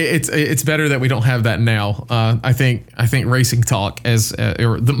 It's better that we don't have that now. I think racing talk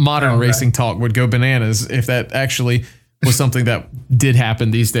or the modern racing talk would go bananas if that actually was something that did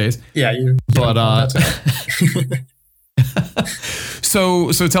happen these days. Yeah,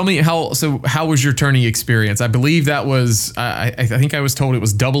 So tell me how was your tourney experience? I believe that was I think I was told it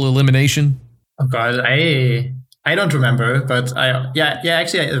was double elimination. Oh God, I don't remember, but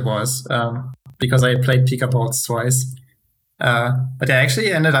actually it was because I played Pika Bolts twice. But I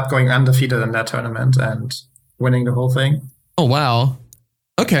actually ended up going undefeated in that tournament and winning the whole thing. Oh wow!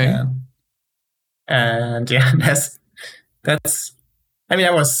 Okay. And yeah, that's. I mean,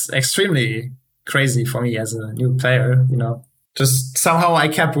 that was extremely crazy for me as a new player. Just somehow I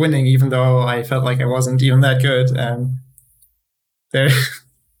kept winning even though I felt like I wasn't even that good. And there,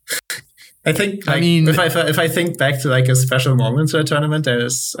 I think. If I think back to like a special moment to a tournament,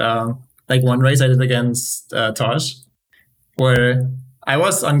 there's like one race I did against Tosh, where I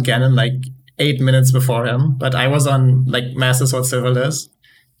was on Ganon like 8 minutes before him, but I was on like Master Sword Silverless.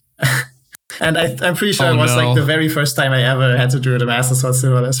 And I'm pretty sure it was like the very first time I ever had to do the Master Sword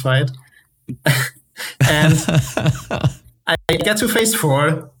Silverless fight. And I get to phase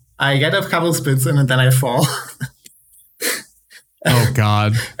 4, I get a couple spins in, and then I fall. Oh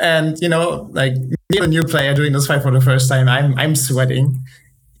God. And like me, a new player doing this fight for the first time, I'm sweating.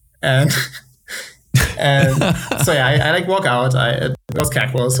 And so yeah, I like walk out. It was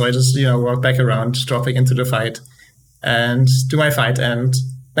casual, so I just walk back around, dropping into the fight, and do my fight. And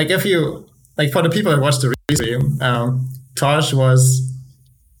like if you like for the people that watched the restream, Tosh was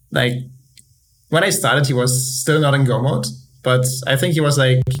like when I started, he was still not in Go mode, but I think he was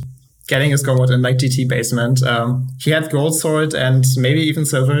like getting his Go mode in like GT basement. He had gold sword and maybe even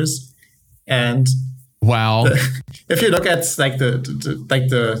silvers, and wow. If you look at like the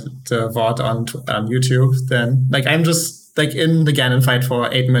VOD on YouTube, then like I'm just like in the Ganon fight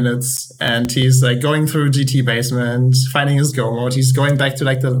for 8 minutes, and he's like going through GT basement, finding his Go mode. He's going back to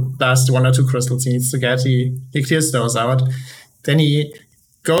like the last 1 or 2 crystals he needs to get. He clears those out. Then he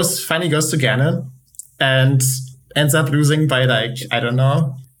finally goes to Ganon and ends up losing by like, I don't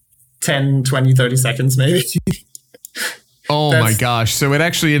know, 10, 20, 30 seconds maybe. Oh my gosh. So it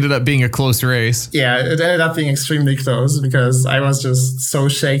actually ended up being a close race. Yeah, it ended up being extremely close because I was just so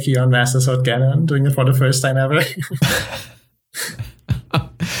shaky on Master Sword Ganon doing it for the first time ever.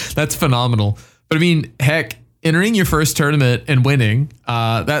 That's phenomenal. But I mean, heck, entering your first tournament and winning,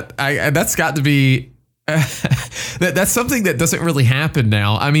 that's got to be that's something that doesn't really happen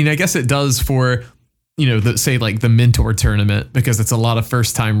now. I mean, I guess it does for, say like the mentor tournament because it's a lot of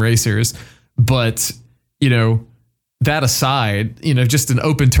first time racers, but that aside, just an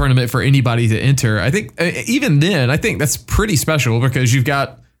open tournament for anybody to enter. I think even then, I think that's pretty special because you've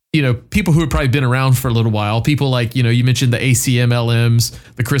got, people who have probably been around for a little while, people like, you mentioned the ACM LMs,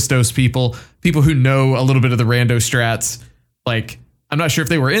 the Christos people who know a little bit of the rando strats. Like, I'm not sure if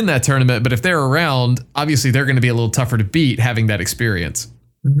they were in that tournament, but if they're around, obviously they're going to be a little tougher to beat having that experience.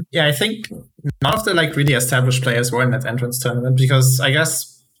 Yeah, I think none of the like really established players were in that entrance tournament because I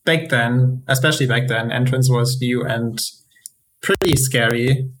guess back then, entrance was new and pretty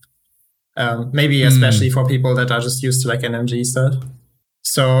scary. Maybe especially for people that are just used to like NMG stuff.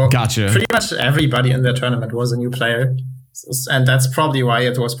 So gotcha. Pretty much everybody in the tournament was a new player. And that's probably why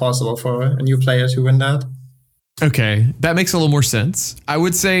it was possible for a new player to win that. Okay, that makes a little more sense. I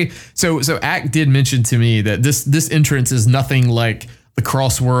would say, so Ack did mention to me that this entrance is nothing like the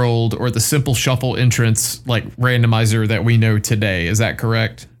Crossworld or the Simple Shuffle entrance like randomizer that we know today. Is that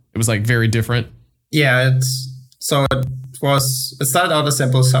correct? It was like very different. Yeah, it started out as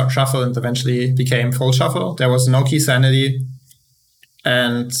Simple Shuffle and eventually became Full Shuffle. There was no Key Sanity.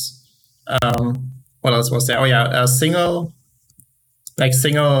 And what else was there? Oh yeah, single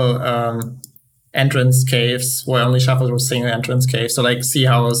entrance caves were only shuffled with single entrance caves. So like Sea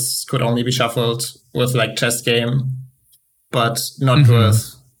House could only be shuffled with like chess game, but not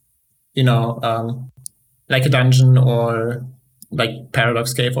with, like a dungeon or like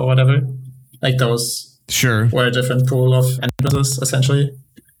Paradox Cave or whatever. Like those were a different pool of entrances, essentially.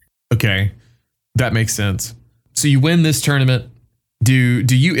 Okay, that makes sense. So you win this tournament. Do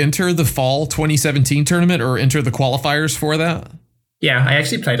you enter the fall 2017 tournament or enter the qualifiers for that? Yeah, I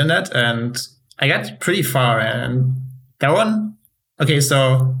actually played in that and I got pretty far. And that one, okay,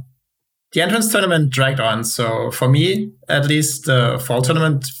 so the entrance tournament dragged on. So for me, at least, the fall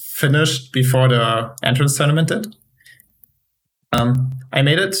tournament finished before the entrance tournament did. I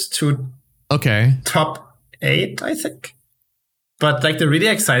made it to top 8, I think. But like the really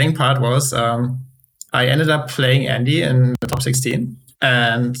exciting part was I ended up playing Andy in the top 16.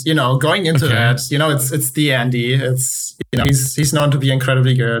 And, going into that, it's the Andy. It's, he's known to be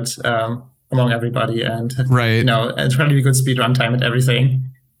incredibly good among everybody and, incredibly good speed run time and everything.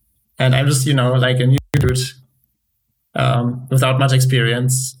 And I'm just, like a new dude without much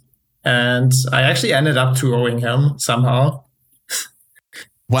experience. And I actually ended up 2-0ing him somehow.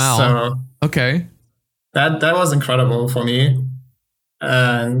 Wow. So okay. That was incredible for me.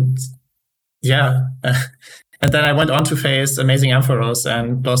 And yeah. And then I went on to face Amazing Ampharos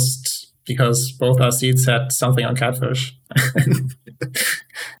and lost because both our seeds had something on Catfish.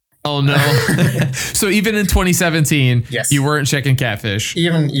 Oh no. So even in 2017, yes, you weren't checking Catfish.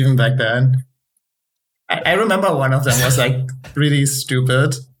 Even back then. I remember one of them was like really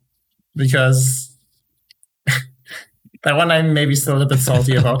stupid because that one I'm maybe still a bit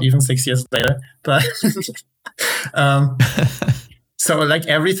salty about even 6 years later. But so like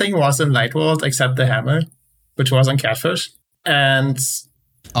everything was in Light World except the hammer, which was on Catfish. And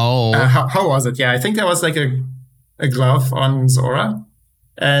how was it? Yeah, I think there was like a glove on Zora.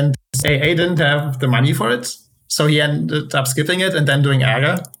 And AA didn't have the money for it, so he ended up skipping it and then doing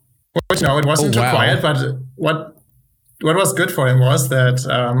Aga. Which, it wasn't too quiet, but what was good for him was that,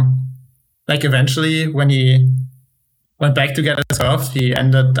 like eventually when he went back to get his turf, he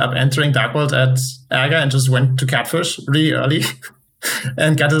ended up entering Dark World at Aga and just went to Catfish really early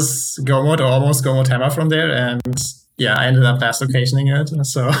and got his Go Mode or almost Go Mode hammer from there. And yeah, I ended up last occasioning it.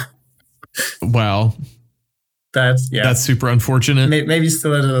 So wow. That's super unfortunate. Maybe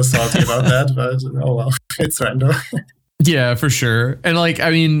still a little salty about that, but oh well, it's random. Yeah, for sure. And like,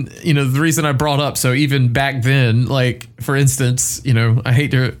 I mean, the reason I brought up, so even back then, like, for instance, I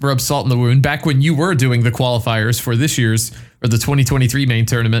hate to rub salt in the wound, back when you were doing the qualifiers for this year's or the 2023 main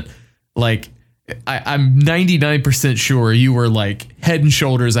tournament, like, I'm 99% sure you were like head and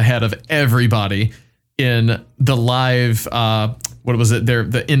shoulders ahead of everybody in the live, what was it there?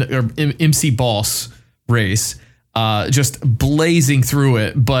 The MC Boss race, just blazing through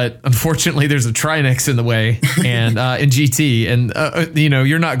it. But unfortunately, there's a Trinex in the way and in GT, and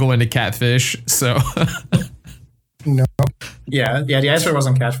you're not going to Catfish. So no, yeah, the answer was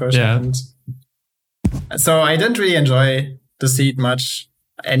on Catfish. Yeah. And so I didn't really enjoy the seed much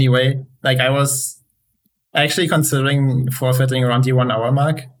anyway. Like I was actually considering forfeiting around the 1 hour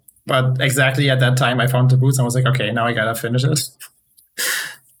mark, but exactly at that time I found the boots and I was like, okay, now I gotta finish it.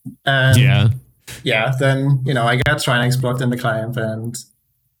 And yeah, then, I got Trinex blocked in the client and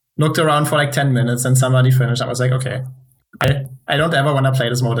looked around for like 10 minutes and somebody finished. I was like, okay, I don't ever want to play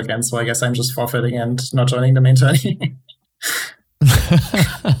this mode again, so I guess I'm just forfeiting and not joining the main tourney.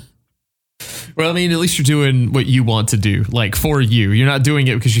 Well, I mean, at least you're doing what you want to do, like for you. You're not doing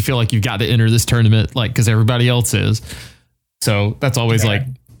it because you feel like you've got to enter this tournament, like because everybody else is. So that's always like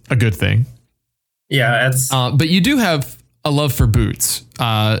a good thing. Yeah, it's. But you do have a love for boots,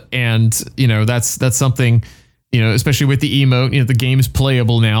 and that's something, especially with the emote. The game's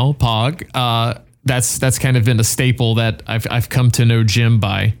playable now. Pog. That's kind of been a staple that I've come to know Jim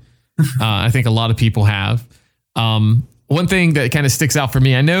by. I think a lot of people have. One thing that kind of sticks out for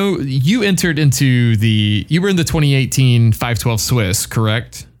me, I know you entered into you were in the 2018 512 Swiss,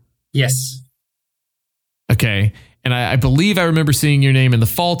 correct? Yes. Okay. And I believe I remember seeing your name in the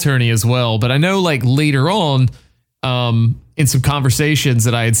fall tourney as well. But I know like later on, in some conversations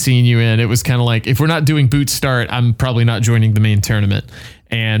that I had seen you in, it was kind of like, if we're not doing boot start, I'm probably not joining the main tournament.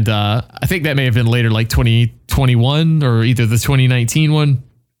 And I think that may have been later, like 2021 or either the 2019 one.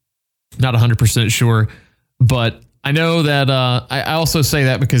 Not 100% sure. But I know that I also say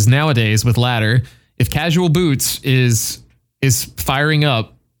that because nowadays with ladder, if casual boots is firing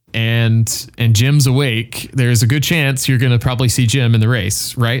up and Jim's awake, there's a good chance you're going to probably see Jim in the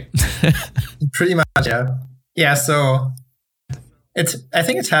race, right? Pretty much, yeah. Yeah, so I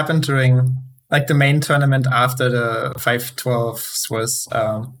think it happened during like the main tournament after the 512 Swiss,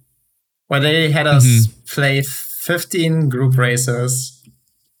 where they had us play 15 group races.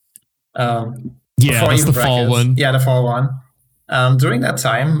 Yeah, that's the fall one. Yeah, the fall one. During that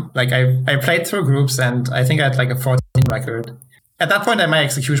time, like I played through groups and I think I had like a 14 record. At that point, my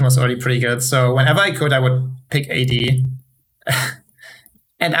execution was already pretty good. So whenever I could, I would pick AD.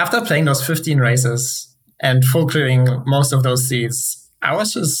 And after playing those 15 races and full clearing most of those seeds, I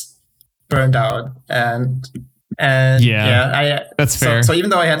was just burned out. And that's fair. So even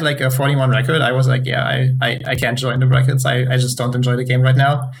though I had like a 41 record, I was like, I can't join the brackets. I just don't enjoy the game right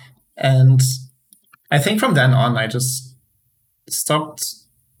now. And I think from then on, I just stopped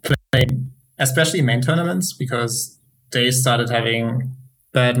playing, especially main tournaments, because they started having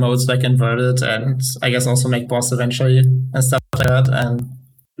bad modes like inverted and I guess also make boss eventually and stuff like that. And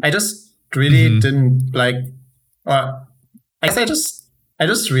I just really didn't like, or I guess I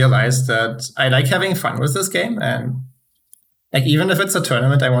just realized that I like having fun with this game, and like even if it's a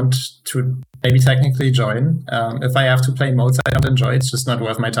tournament I want to maybe technically join, if I have to play modes I don't enjoy, it's just not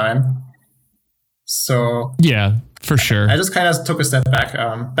worth my time. So yeah, for sure. I just kind of took a step back.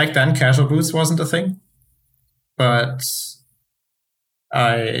 Back then, casual boots wasn't a thing, but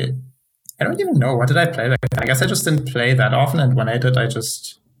I don't even know, what did I play back then? I guess I just didn't play that often, and when I did, I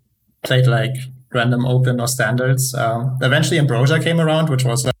just played like random open or standards. Eventually Ambrosia came around, which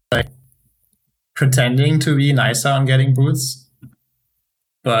was like pretending to be nicer on getting boots,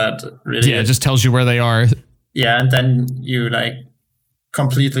 but really, it just tells you where they are. Yeah, and then you like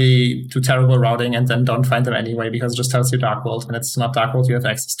completely do terrible routing and then don't find them anyway because it just tells you Dark World, and it's not Dark World you have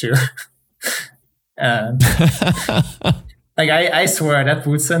access to. And like I swear that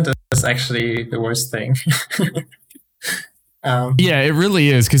boot synth is actually the worst thing. Yeah, it really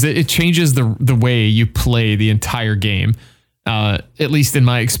is, because it changes the way you play the entire game, at least in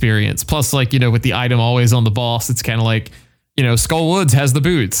my experience. Plus, like, with the item always on the boss, it's kind of like, Skull Woods has the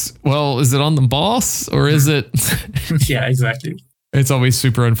boots. Well, is it on the boss or is it? Yeah, exactly. It's always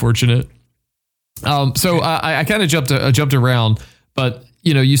super unfortunate. So I kind of jumped around, but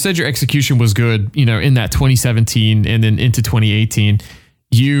you said your execution was good, in that 2017 and then into 2018.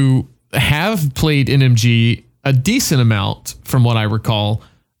 You have played NMG a decent amount from what I recall.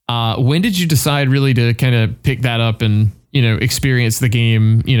 When did you decide really to kind of pick that up and, experience the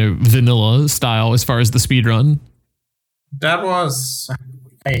game, vanilla style as far as the speed run? That was,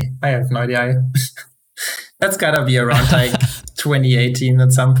 I have no idea. That's gotta be around like 2018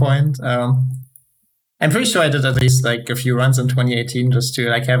 at some point. I'm pretty sure I did at least like a few runs in 2018 just to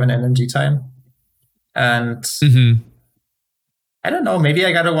like have an NMG time. And I don't know, maybe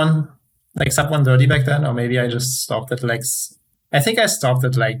I got a sub 130 back then, or maybe I just stopped at like, I think I stopped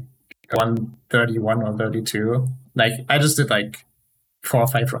at like 131 or 32. Like I just did like 4 or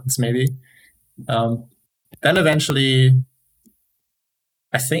 5 runs maybe. Then eventually,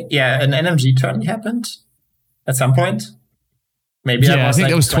 I think, an NMG tourney happened at some point. Maybe I think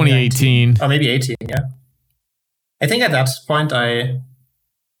that was 2018. Or maybe 18, yeah. I think at that point I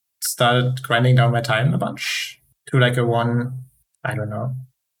started grinding down my time a bunch to like a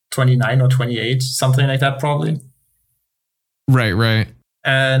 29 or 28, something like that probably. Right.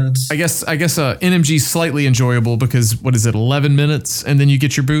 And I guess NMG is slightly enjoyable because what is it, 11 minutes and then you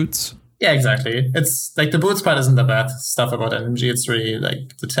get your boots? Yeah, exactly. It's like the boots part isn't the bad stuff about NMG. It's really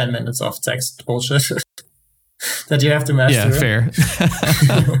like the 10 minutes of text bullshit that you have to master. Yeah, fair.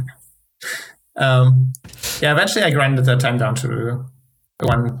 Eventually I grinded that time down to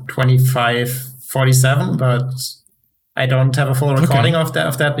 1:25:47, but I don't have a full recording of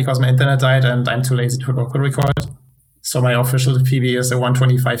that because my internet died and I'm too lazy to local record. So my official PB is a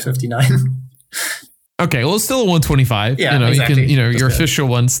 1:25:59. Okay, well, it's still a 125. Yeah, exactly. You can, your official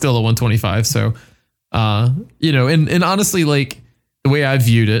one's still a 125. So, and honestly, like the way I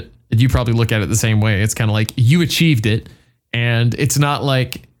viewed it, and you probably look at it the same way. It's kind of like you achieved it, and it's not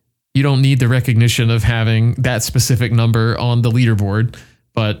like you don't need the recognition of having that specific number on the leaderboard,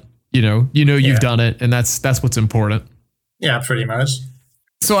 but you've done it, and that's what's important. Yeah, pretty much.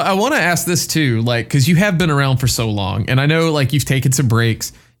 So I want to ask this too, like, because you have been around for so long, and I know like you've taken some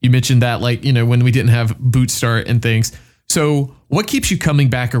breaks. You mentioned that, like, when we didn't have boot start and things. So what keeps you coming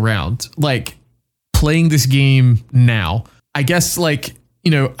back around, like playing this game now? I guess, like,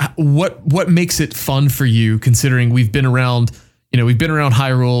 what makes it fun for you, considering we've been around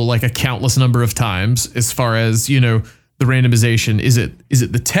Hyrule like a countless number of times as far as, the randomization. Is it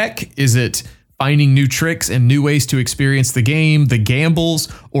the tech? Is it finding new tricks and new ways to experience the game, the gambles,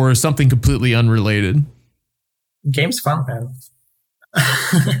 or something completely unrelated? Game's fun, man.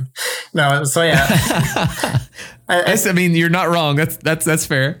 No, so yeah. I mean, you're not wrong. That's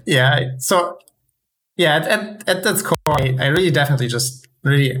fair. Yeah. So yeah, at its core, I really definitely just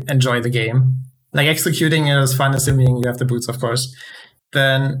really enjoy the game. Like executing it is fun, assuming you have the boots, of course.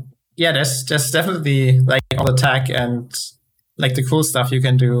 Then yeah, there's definitely like all the tech and like the cool stuff you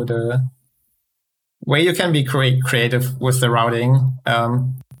can do, the way you can be creative with the routing.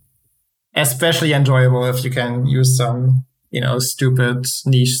 Especially enjoyable if you can use some stupid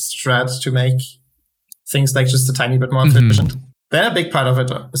niche strats to make things like just a tiny bit more efficient. Then a big part of it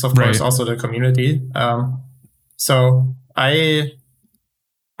is, of course, also the community. So I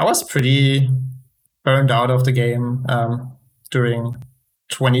was pretty burned out of the game during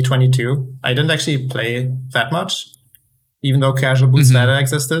 2022. I didn't actually play that much, even though casual boots data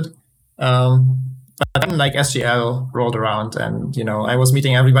existed. But then like SGL rolled around, and I was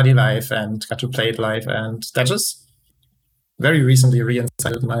meeting everybody live and got to play it live, and that just very recently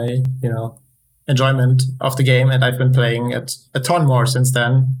reinstated my enjoyment of the game, and I've been playing it a ton more since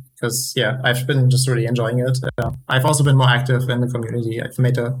then because I've been just really enjoying it. I've also been more active in the community. I've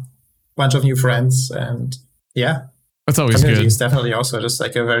made a bunch of new friends, and that's always community good. is definitely also just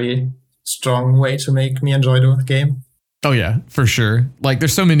like a very strong way to make me enjoy the game. Oh yeah, for sure. Like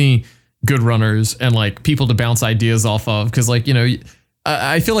there's so many good runners and like people to bounce ideas off of, because like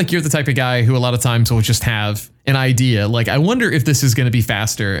I feel like you're the type of guy who a lot of times will just have an idea like, I wonder if this is going to be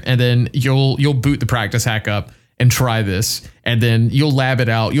faster, and then you'll boot the practice hack up and try this, and then you'll lab it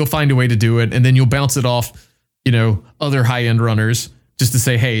out, you'll find a way to do it, and then you'll bounce it off other high-end runners just to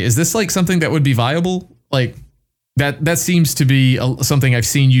say, hey, is this like something that would be viable? Like that seems to be something I've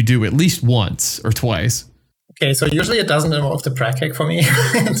seen you do at least once or twice. Okay, so usually it doesn't involve the prac hack for me.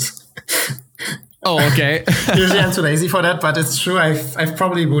 Oh, okay. Usually I'm too lazy for that, but it's true. I've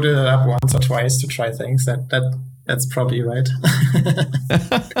probably booted it up once or twice to try things. That's probably right.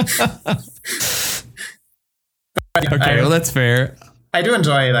 Okay, well that's fair. I do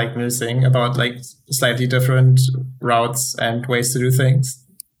enjoy like musing about like slightly different routes and ways to do things,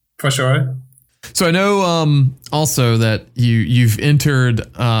 for sure. So I know also that you've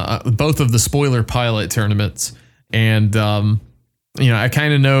entered both of the spoiler pilot tournaments, and I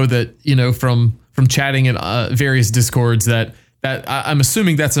kind of know that from chatting in various discords that I'm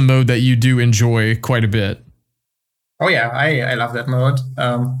assuming that's a mode that you do enjoy quite a bit. Oh yeah, I love that mode.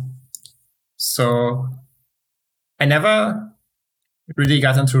 So I never really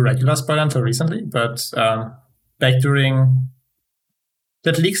got into regular spoiler until recently, but back during,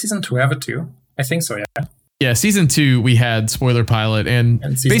 did League Season 2 have it too? I think so, yeah. Yeah, Season 2 we had spoiler pilot, and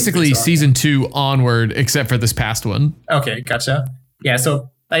basically Season 2 onward, except for this past one. Okay, gotcha. Yeah, so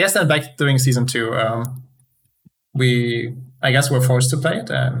I guess then back during Season 2, I guess we're forced to play it,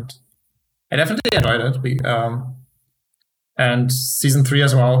 and I definitely enjoyed it. And Season 3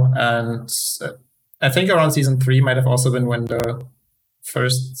 as well, and I think around Season 3 might have also been when the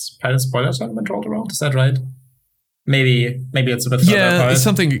first pilot spoiler tournament rolled around. Is that right? Maybe it's a bit further apart. It's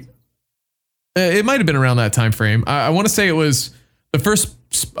something. It might have been around that time frame. I want to say it was the first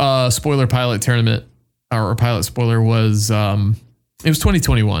spoiler pilot tournament or pilot spoiler was it was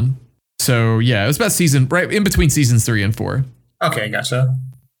 2021. So yeah, it was about right in between seasons 3 and 4. Okay, gotcha.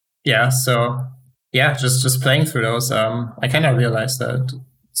 Yeah, so yeah, just playing through those, I kind of realized that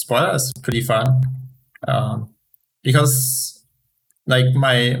spoiler is pretty fun because like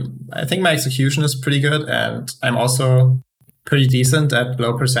I think my execution is pretty good, and I'm also pretty decent at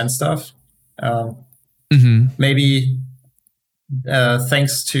low percent stuff. Maybe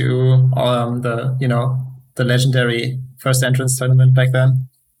thanks to the legendary first entrance tournament back then.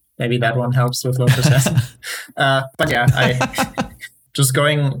 Maybe that one helps with low percent. But yeah, I just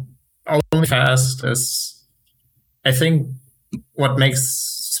going only fast is, I think, what makes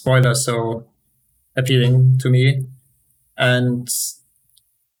spoiler so appealing to me. And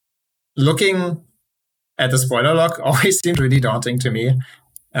looking at the spoiler log always seemed really daunting to me.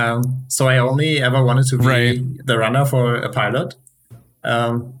 So I only ever wanted to be the runner for a pilot.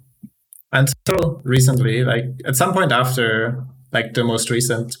 Until recently, like at some point after like the most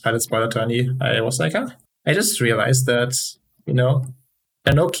recent pilot spoiler tourney, I was like, I just realized that,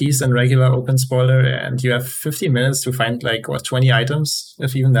 there are no keys in regular open spoiler, and you have 15 minutes to find like 20 items,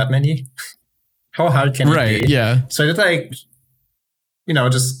 if even that many. How hard can it be? Yeah. So I did like,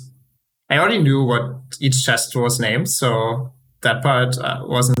 I already knew what each chest was named, so that part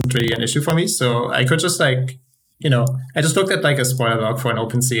wasn't really an issue for me. So I could just like, I just looked at like a spoiler log for an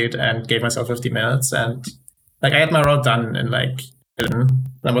open seed and gave myself 50 minutes, and like I had my route done in like 11. And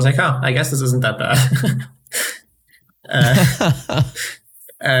I was like, I guess this isn't that bad.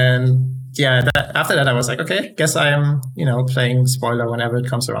 And yeah, after that I was like, okay, guess I'm, playing spoiler whenever it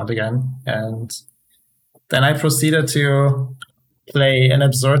comes around again. And then I proceeded to play an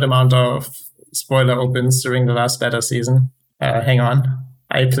absurd amount of spoiler opens during the last beta season. Hang on.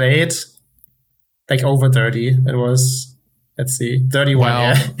 I played like over 30. It was, 31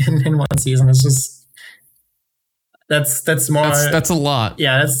 wow. in one season. It's just, that's more. That's a lot.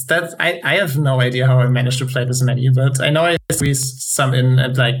 Yeah, I have no idea how I managed to play this many, but I know I squeezed some in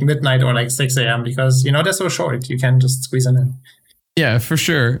at like midnight or like 6 a.m. because, they're so short. You can just squeeze them in. Yeah, for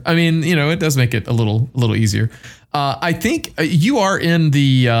sure. I mean, it does make it a little easier. I think you are in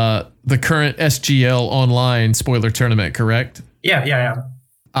the current SGL online spoiler tournament, correct? Yeah.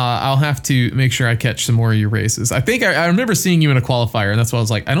 I'll have to make sure I catch some more of your races. I think I remember seeing you in a qualifier, and that's why I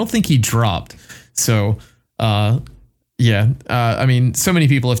was like, I don't think he dropped. So, yeah. I mean, so many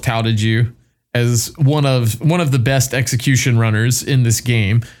people have touted you as one of the best execution runners in this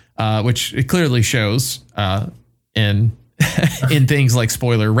game, which it clearly shows in in things like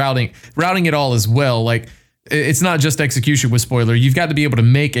spoiler routing it all as well. Like, it's not just execution with spoiler. You've got to be able to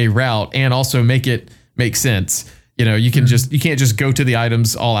make a route and also make it make sense. You know, you can't just go to the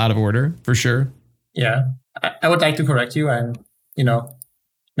items all out of order, for sure. Yeah, I would like to correct you. I'm,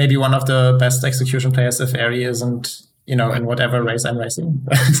 maybe one of the best execution players if Aerie isn't, in whatever race I'm racing.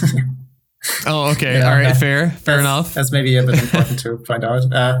 Oh, okay. Yeah, all right. Fair enough. That's maybe a bit important to point out.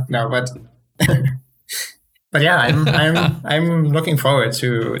 No, but yeah, I'm looking forward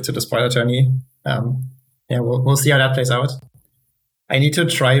to the spoiler tourney. Yeah, we'll see how that plays out. I need to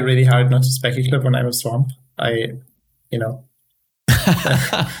try really hard not to specky clip when I'm a swamp. That's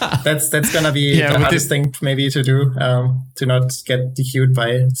gonna be the hardest thing maybe to do, to not get DQ'd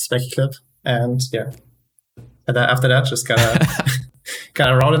by specky clip. And yeah, after that, just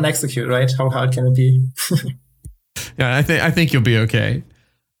gotta roll and execute, right? How hard can it be? Yeah, I think you'll be okay.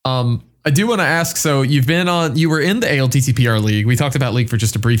 I do want to ask, so you were in the ALTTPR League. We talked about League for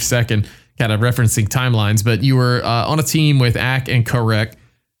just a brief second, kind of referencing timelines, but you were on a team with Ak and Korek,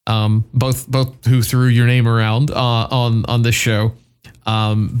 both who threw your name around on this show,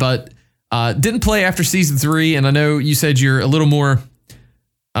 but didn't play after season 3. And I know you said you're a little more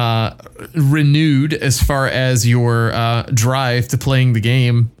renewed as far as your drive to playing the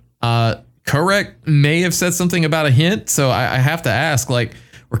game. Korek may have said something about a hint, so I have to ask, like,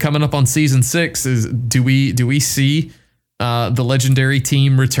 we're coming up on season 6. Do we see the legendary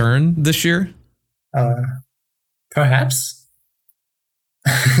team return this year? Perhaps.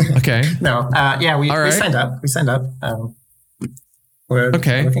 Okay. No. Yeah, we signed up. We signed up. We're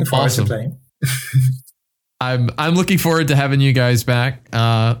looking forward to playing. I'm looking forward to having you guys back.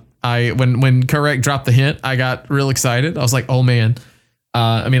 When Korek dropped the hint, I got real excited. I was like, oh man.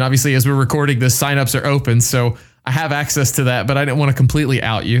 I mean, obviously, as we're recording this, signups are open, so I have access to that, but I didn't want to completely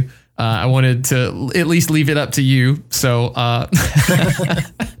out you. I wanted to at least leave it up to you. So,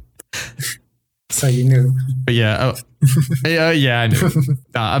 so you knew. But yeah, yeah, I knew.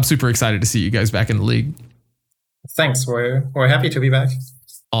 I'm super excited to see you guys back in the league. Thanks. We're happy to be back.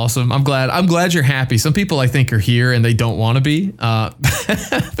 Awesome. I'm glad you're happy. Some people I think are here and they don't want to be. But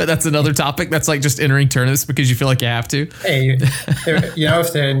that's another topic. That's like just entering tournaments because you feel like you have to. Hey,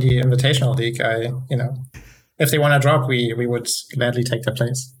 if they're in the Invitational League, if they want to drop, we would gladly take their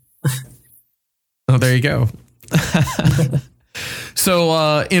place. Oh, there you go.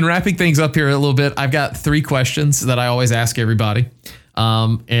 So in wrapping things up here a little bit, I've got 3 questions that I always ask everybody.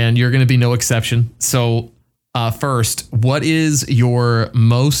 And you're going to be no exception. So first, what is your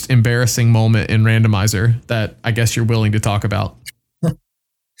most embarrassing moment in Randomizer that I guess you're willing to talk about?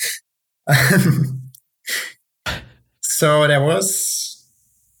 So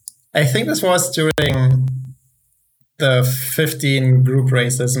I think this was during the 15 group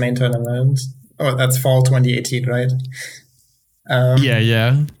races main tournament. Oh, that's fall 2018, right?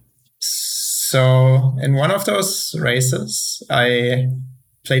 Yeah. So in one of those races, I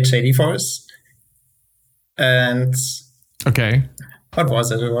played Shady Force. And okay, what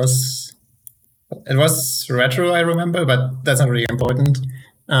was it? It was retro, I remember, but that's not really important.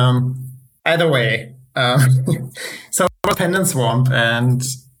 Either way, so it was Pendant Swamp, and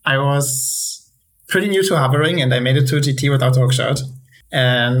I was pretty new to hovering, and I made it to GT without Hookshot.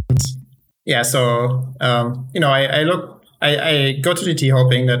 And yeah, so I go to GT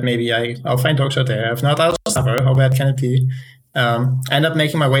hoping that maybe I'll find Hookshot there. If not, I'll just hover. How bad can it be? I end up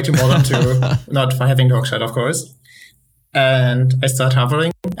making my way to Modern 2, not having Hookshot, of course. And I start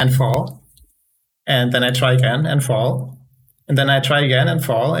hovering and fall. And then I try again and fall. And then I try again and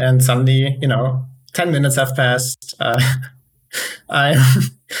fall. And suddenly, 10 minutes have passed.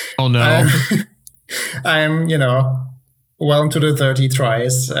 Oh no. I'm well into the 30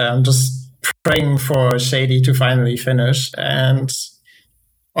 tries. I'm just praying for Shady to finally finish. And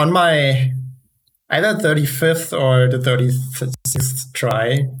on my either 35th or the 36th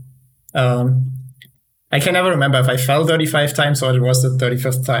try, I can never remember if I fell 35 times or it was the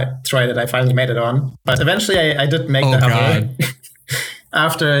 35th try that I finally made it on. But eventually I did make the hover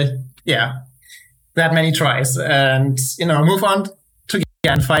after, that many tries. And, move on to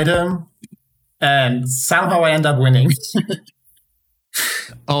again, fight him. And somehow I end up winning.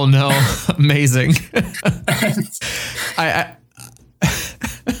 Oh no, amazing. I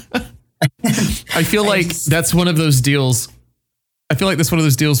feel like that's one of those deals. I feel like that's one of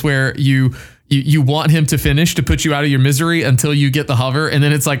those deals where you You want him to finish to put you out of your misery until you get the hover, and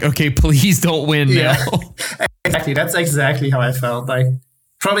then it's like, okay, please don't win now. Exactly. That's exactly how I felt. Like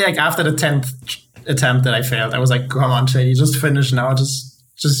probably like after the 10th attempt that I failed, I was like, come on, Shady, just finish now. Just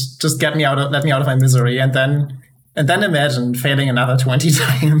let me out of my misery. And then imagine failing another 20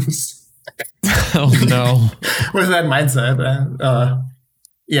 times. Oh no. With that mindset.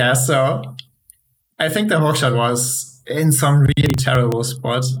 So I think the hookshot was in some really terrible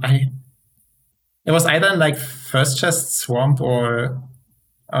spot. It was either in like first chest swamp or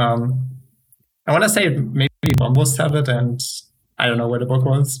I want to say maybe Bombo's tablet, and I don't know where the book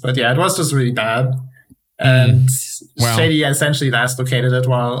was, but yeah, it was just really bad. And Shady essentially last located it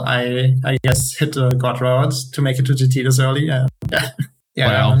while I guess hit the God Route to make it to GT this early.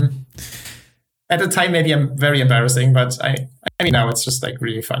 Wow. At the time, maybe I'm very embarrassing, but I mean now it's just like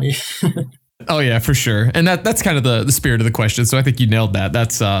really funny. Oh yeah, for sure. And that's kind of the spirit of the question. So I think you nailed that.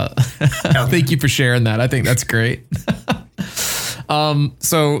 That's thank you for sharing that. I think that's great.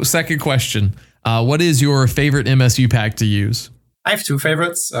 So second question, what is your favorite MSU pack to use? I have two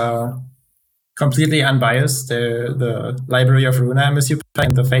favorites, completely unbiased. The Library of Runa MSU pack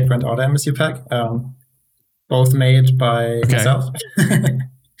and the Fate Grand Order MSU pack, both made by myself.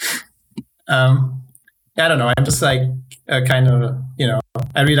 I don't know. I'm just like kind of,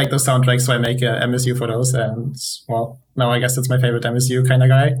 I really like those soundtracks, so I make a MSU for those. And well, now I guess it's my favorite MSU kind of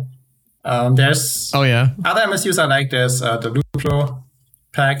guy. There's other MSUs I like. There's the Lupro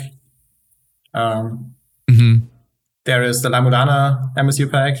pack. There is the La Mulana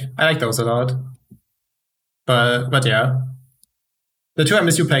MSU pack. I like those a lot. But yeah, the two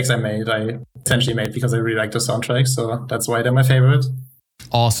MSU packs I essentially made because I really like the soundtrack, so that's why they're my favorite.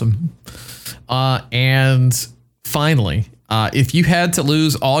 Awesome. And finally, if you had to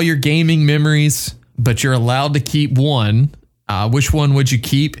lose all your gaming memories, but you're allowed to keep one, which one would you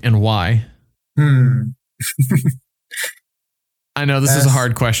keep and why? I know this is a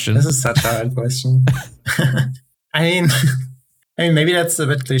hard question. This is such a hard question. I mean, maybe that's a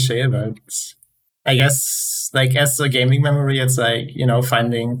bit cliche, but I guess like as a gaming memory, it's like,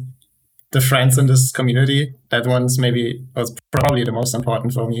 finding the friends in this community. That was probably the most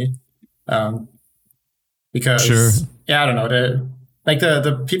important for me. Because I don't know,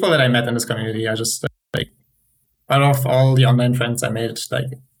 the people that I met in this community are just like, out of all the online friends I made, like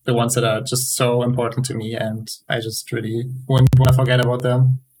the ones that are just so important to me, and I just really wouldn't want to forget about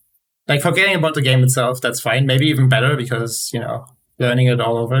them. Like forgetting about the game itself, that's fine. Maybe even better because, learning it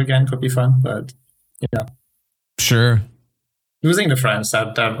all over again could be fun, but Sure. Losing the friends,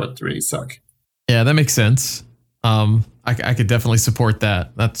 that would really suck. Yeah, that makes sense. I could definitely support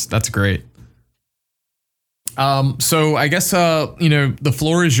that. That's great. So I guess, the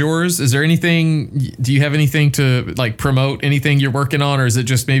floor is yours. Is there anything, do you have anything to like promote, anything you're working on, or is it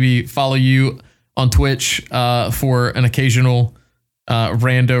just maybe follow you on Twitch, for an occasional,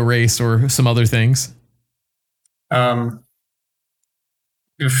 rando race or some other things?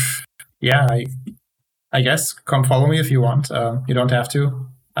 I guess come follow me if you want. You don't have to.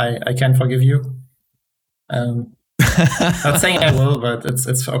 I can forgive you. Not saying I will, but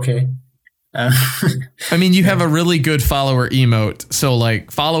it's okay. I mean, you have a really good follower emote, so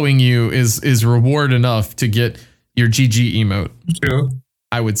like following you is reward enough to get your GG emote. True.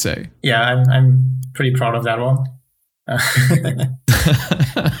 I would say. Yeah, I'm pretty proud of that one.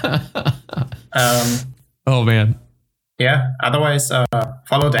 Oh man. Yeah. Otherwise,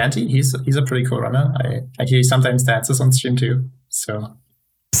 follow Dante. He's a pretty cool runner. I hear he sometimes dances on stream too. So.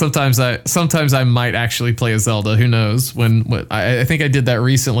 Sometimes I might actually play a Zelda. Who knows? I think I did that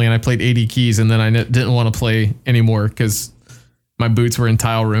recently, and I played 80 keys, and then I didn't want to play anymore because my boots were in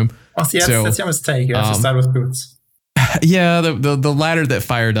tile room. Oh, see, that's your mistake. You have to start with boots. Yeah, the ladder that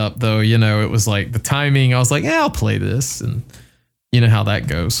fired up though, it was like the timing. I was like, I'll play this, and you know how that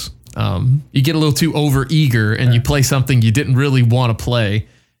goes. You get a little too over eager, and you play something you didn't really want to play,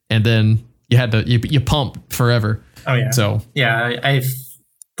 and then you pump forever. Oh yeah. So yeah, I've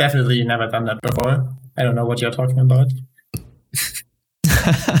definitely never done that before. I don't know what you're talking about.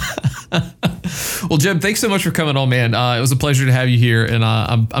 Well, Jim, thanks so much for coming on, man. It was a pleasure to have you here, and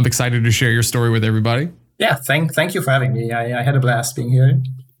I'm excited to share your story with everybody. Yeah, thank you for having me. I had a blast being here.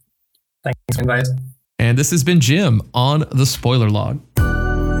 Thanks for the invite. And this has been Jim on the Spoiler Log.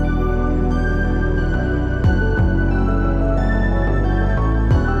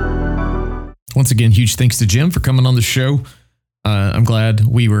 Once again, huge thanks to Jim for coming on the show. I'm glad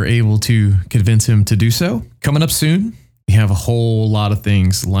we were able to convince him to do so. Coming up soon, we have a whole lot of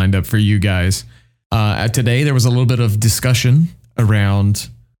things lined up for you guys. Today, there was a little bit of discussion around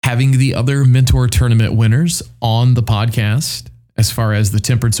having the other Mentor Tournament winners on the podcast. as far as the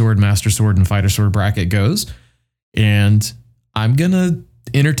Tempered Sword, Master Sword, and Fighter Sword bracket goes. And I'm going to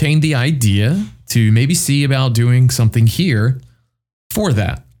entertain the idea to maybe see about doing something here for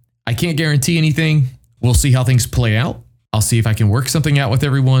that. I can't guarantee anything. We'll see how things play out. I'll see if I can work something out with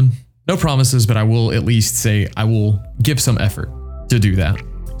everyone. No promises, but I will at least say I will give some effort to do that.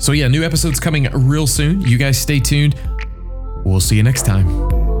 So yeah, new episodes coming real soon. You guys stay tuned. We'll see you next time.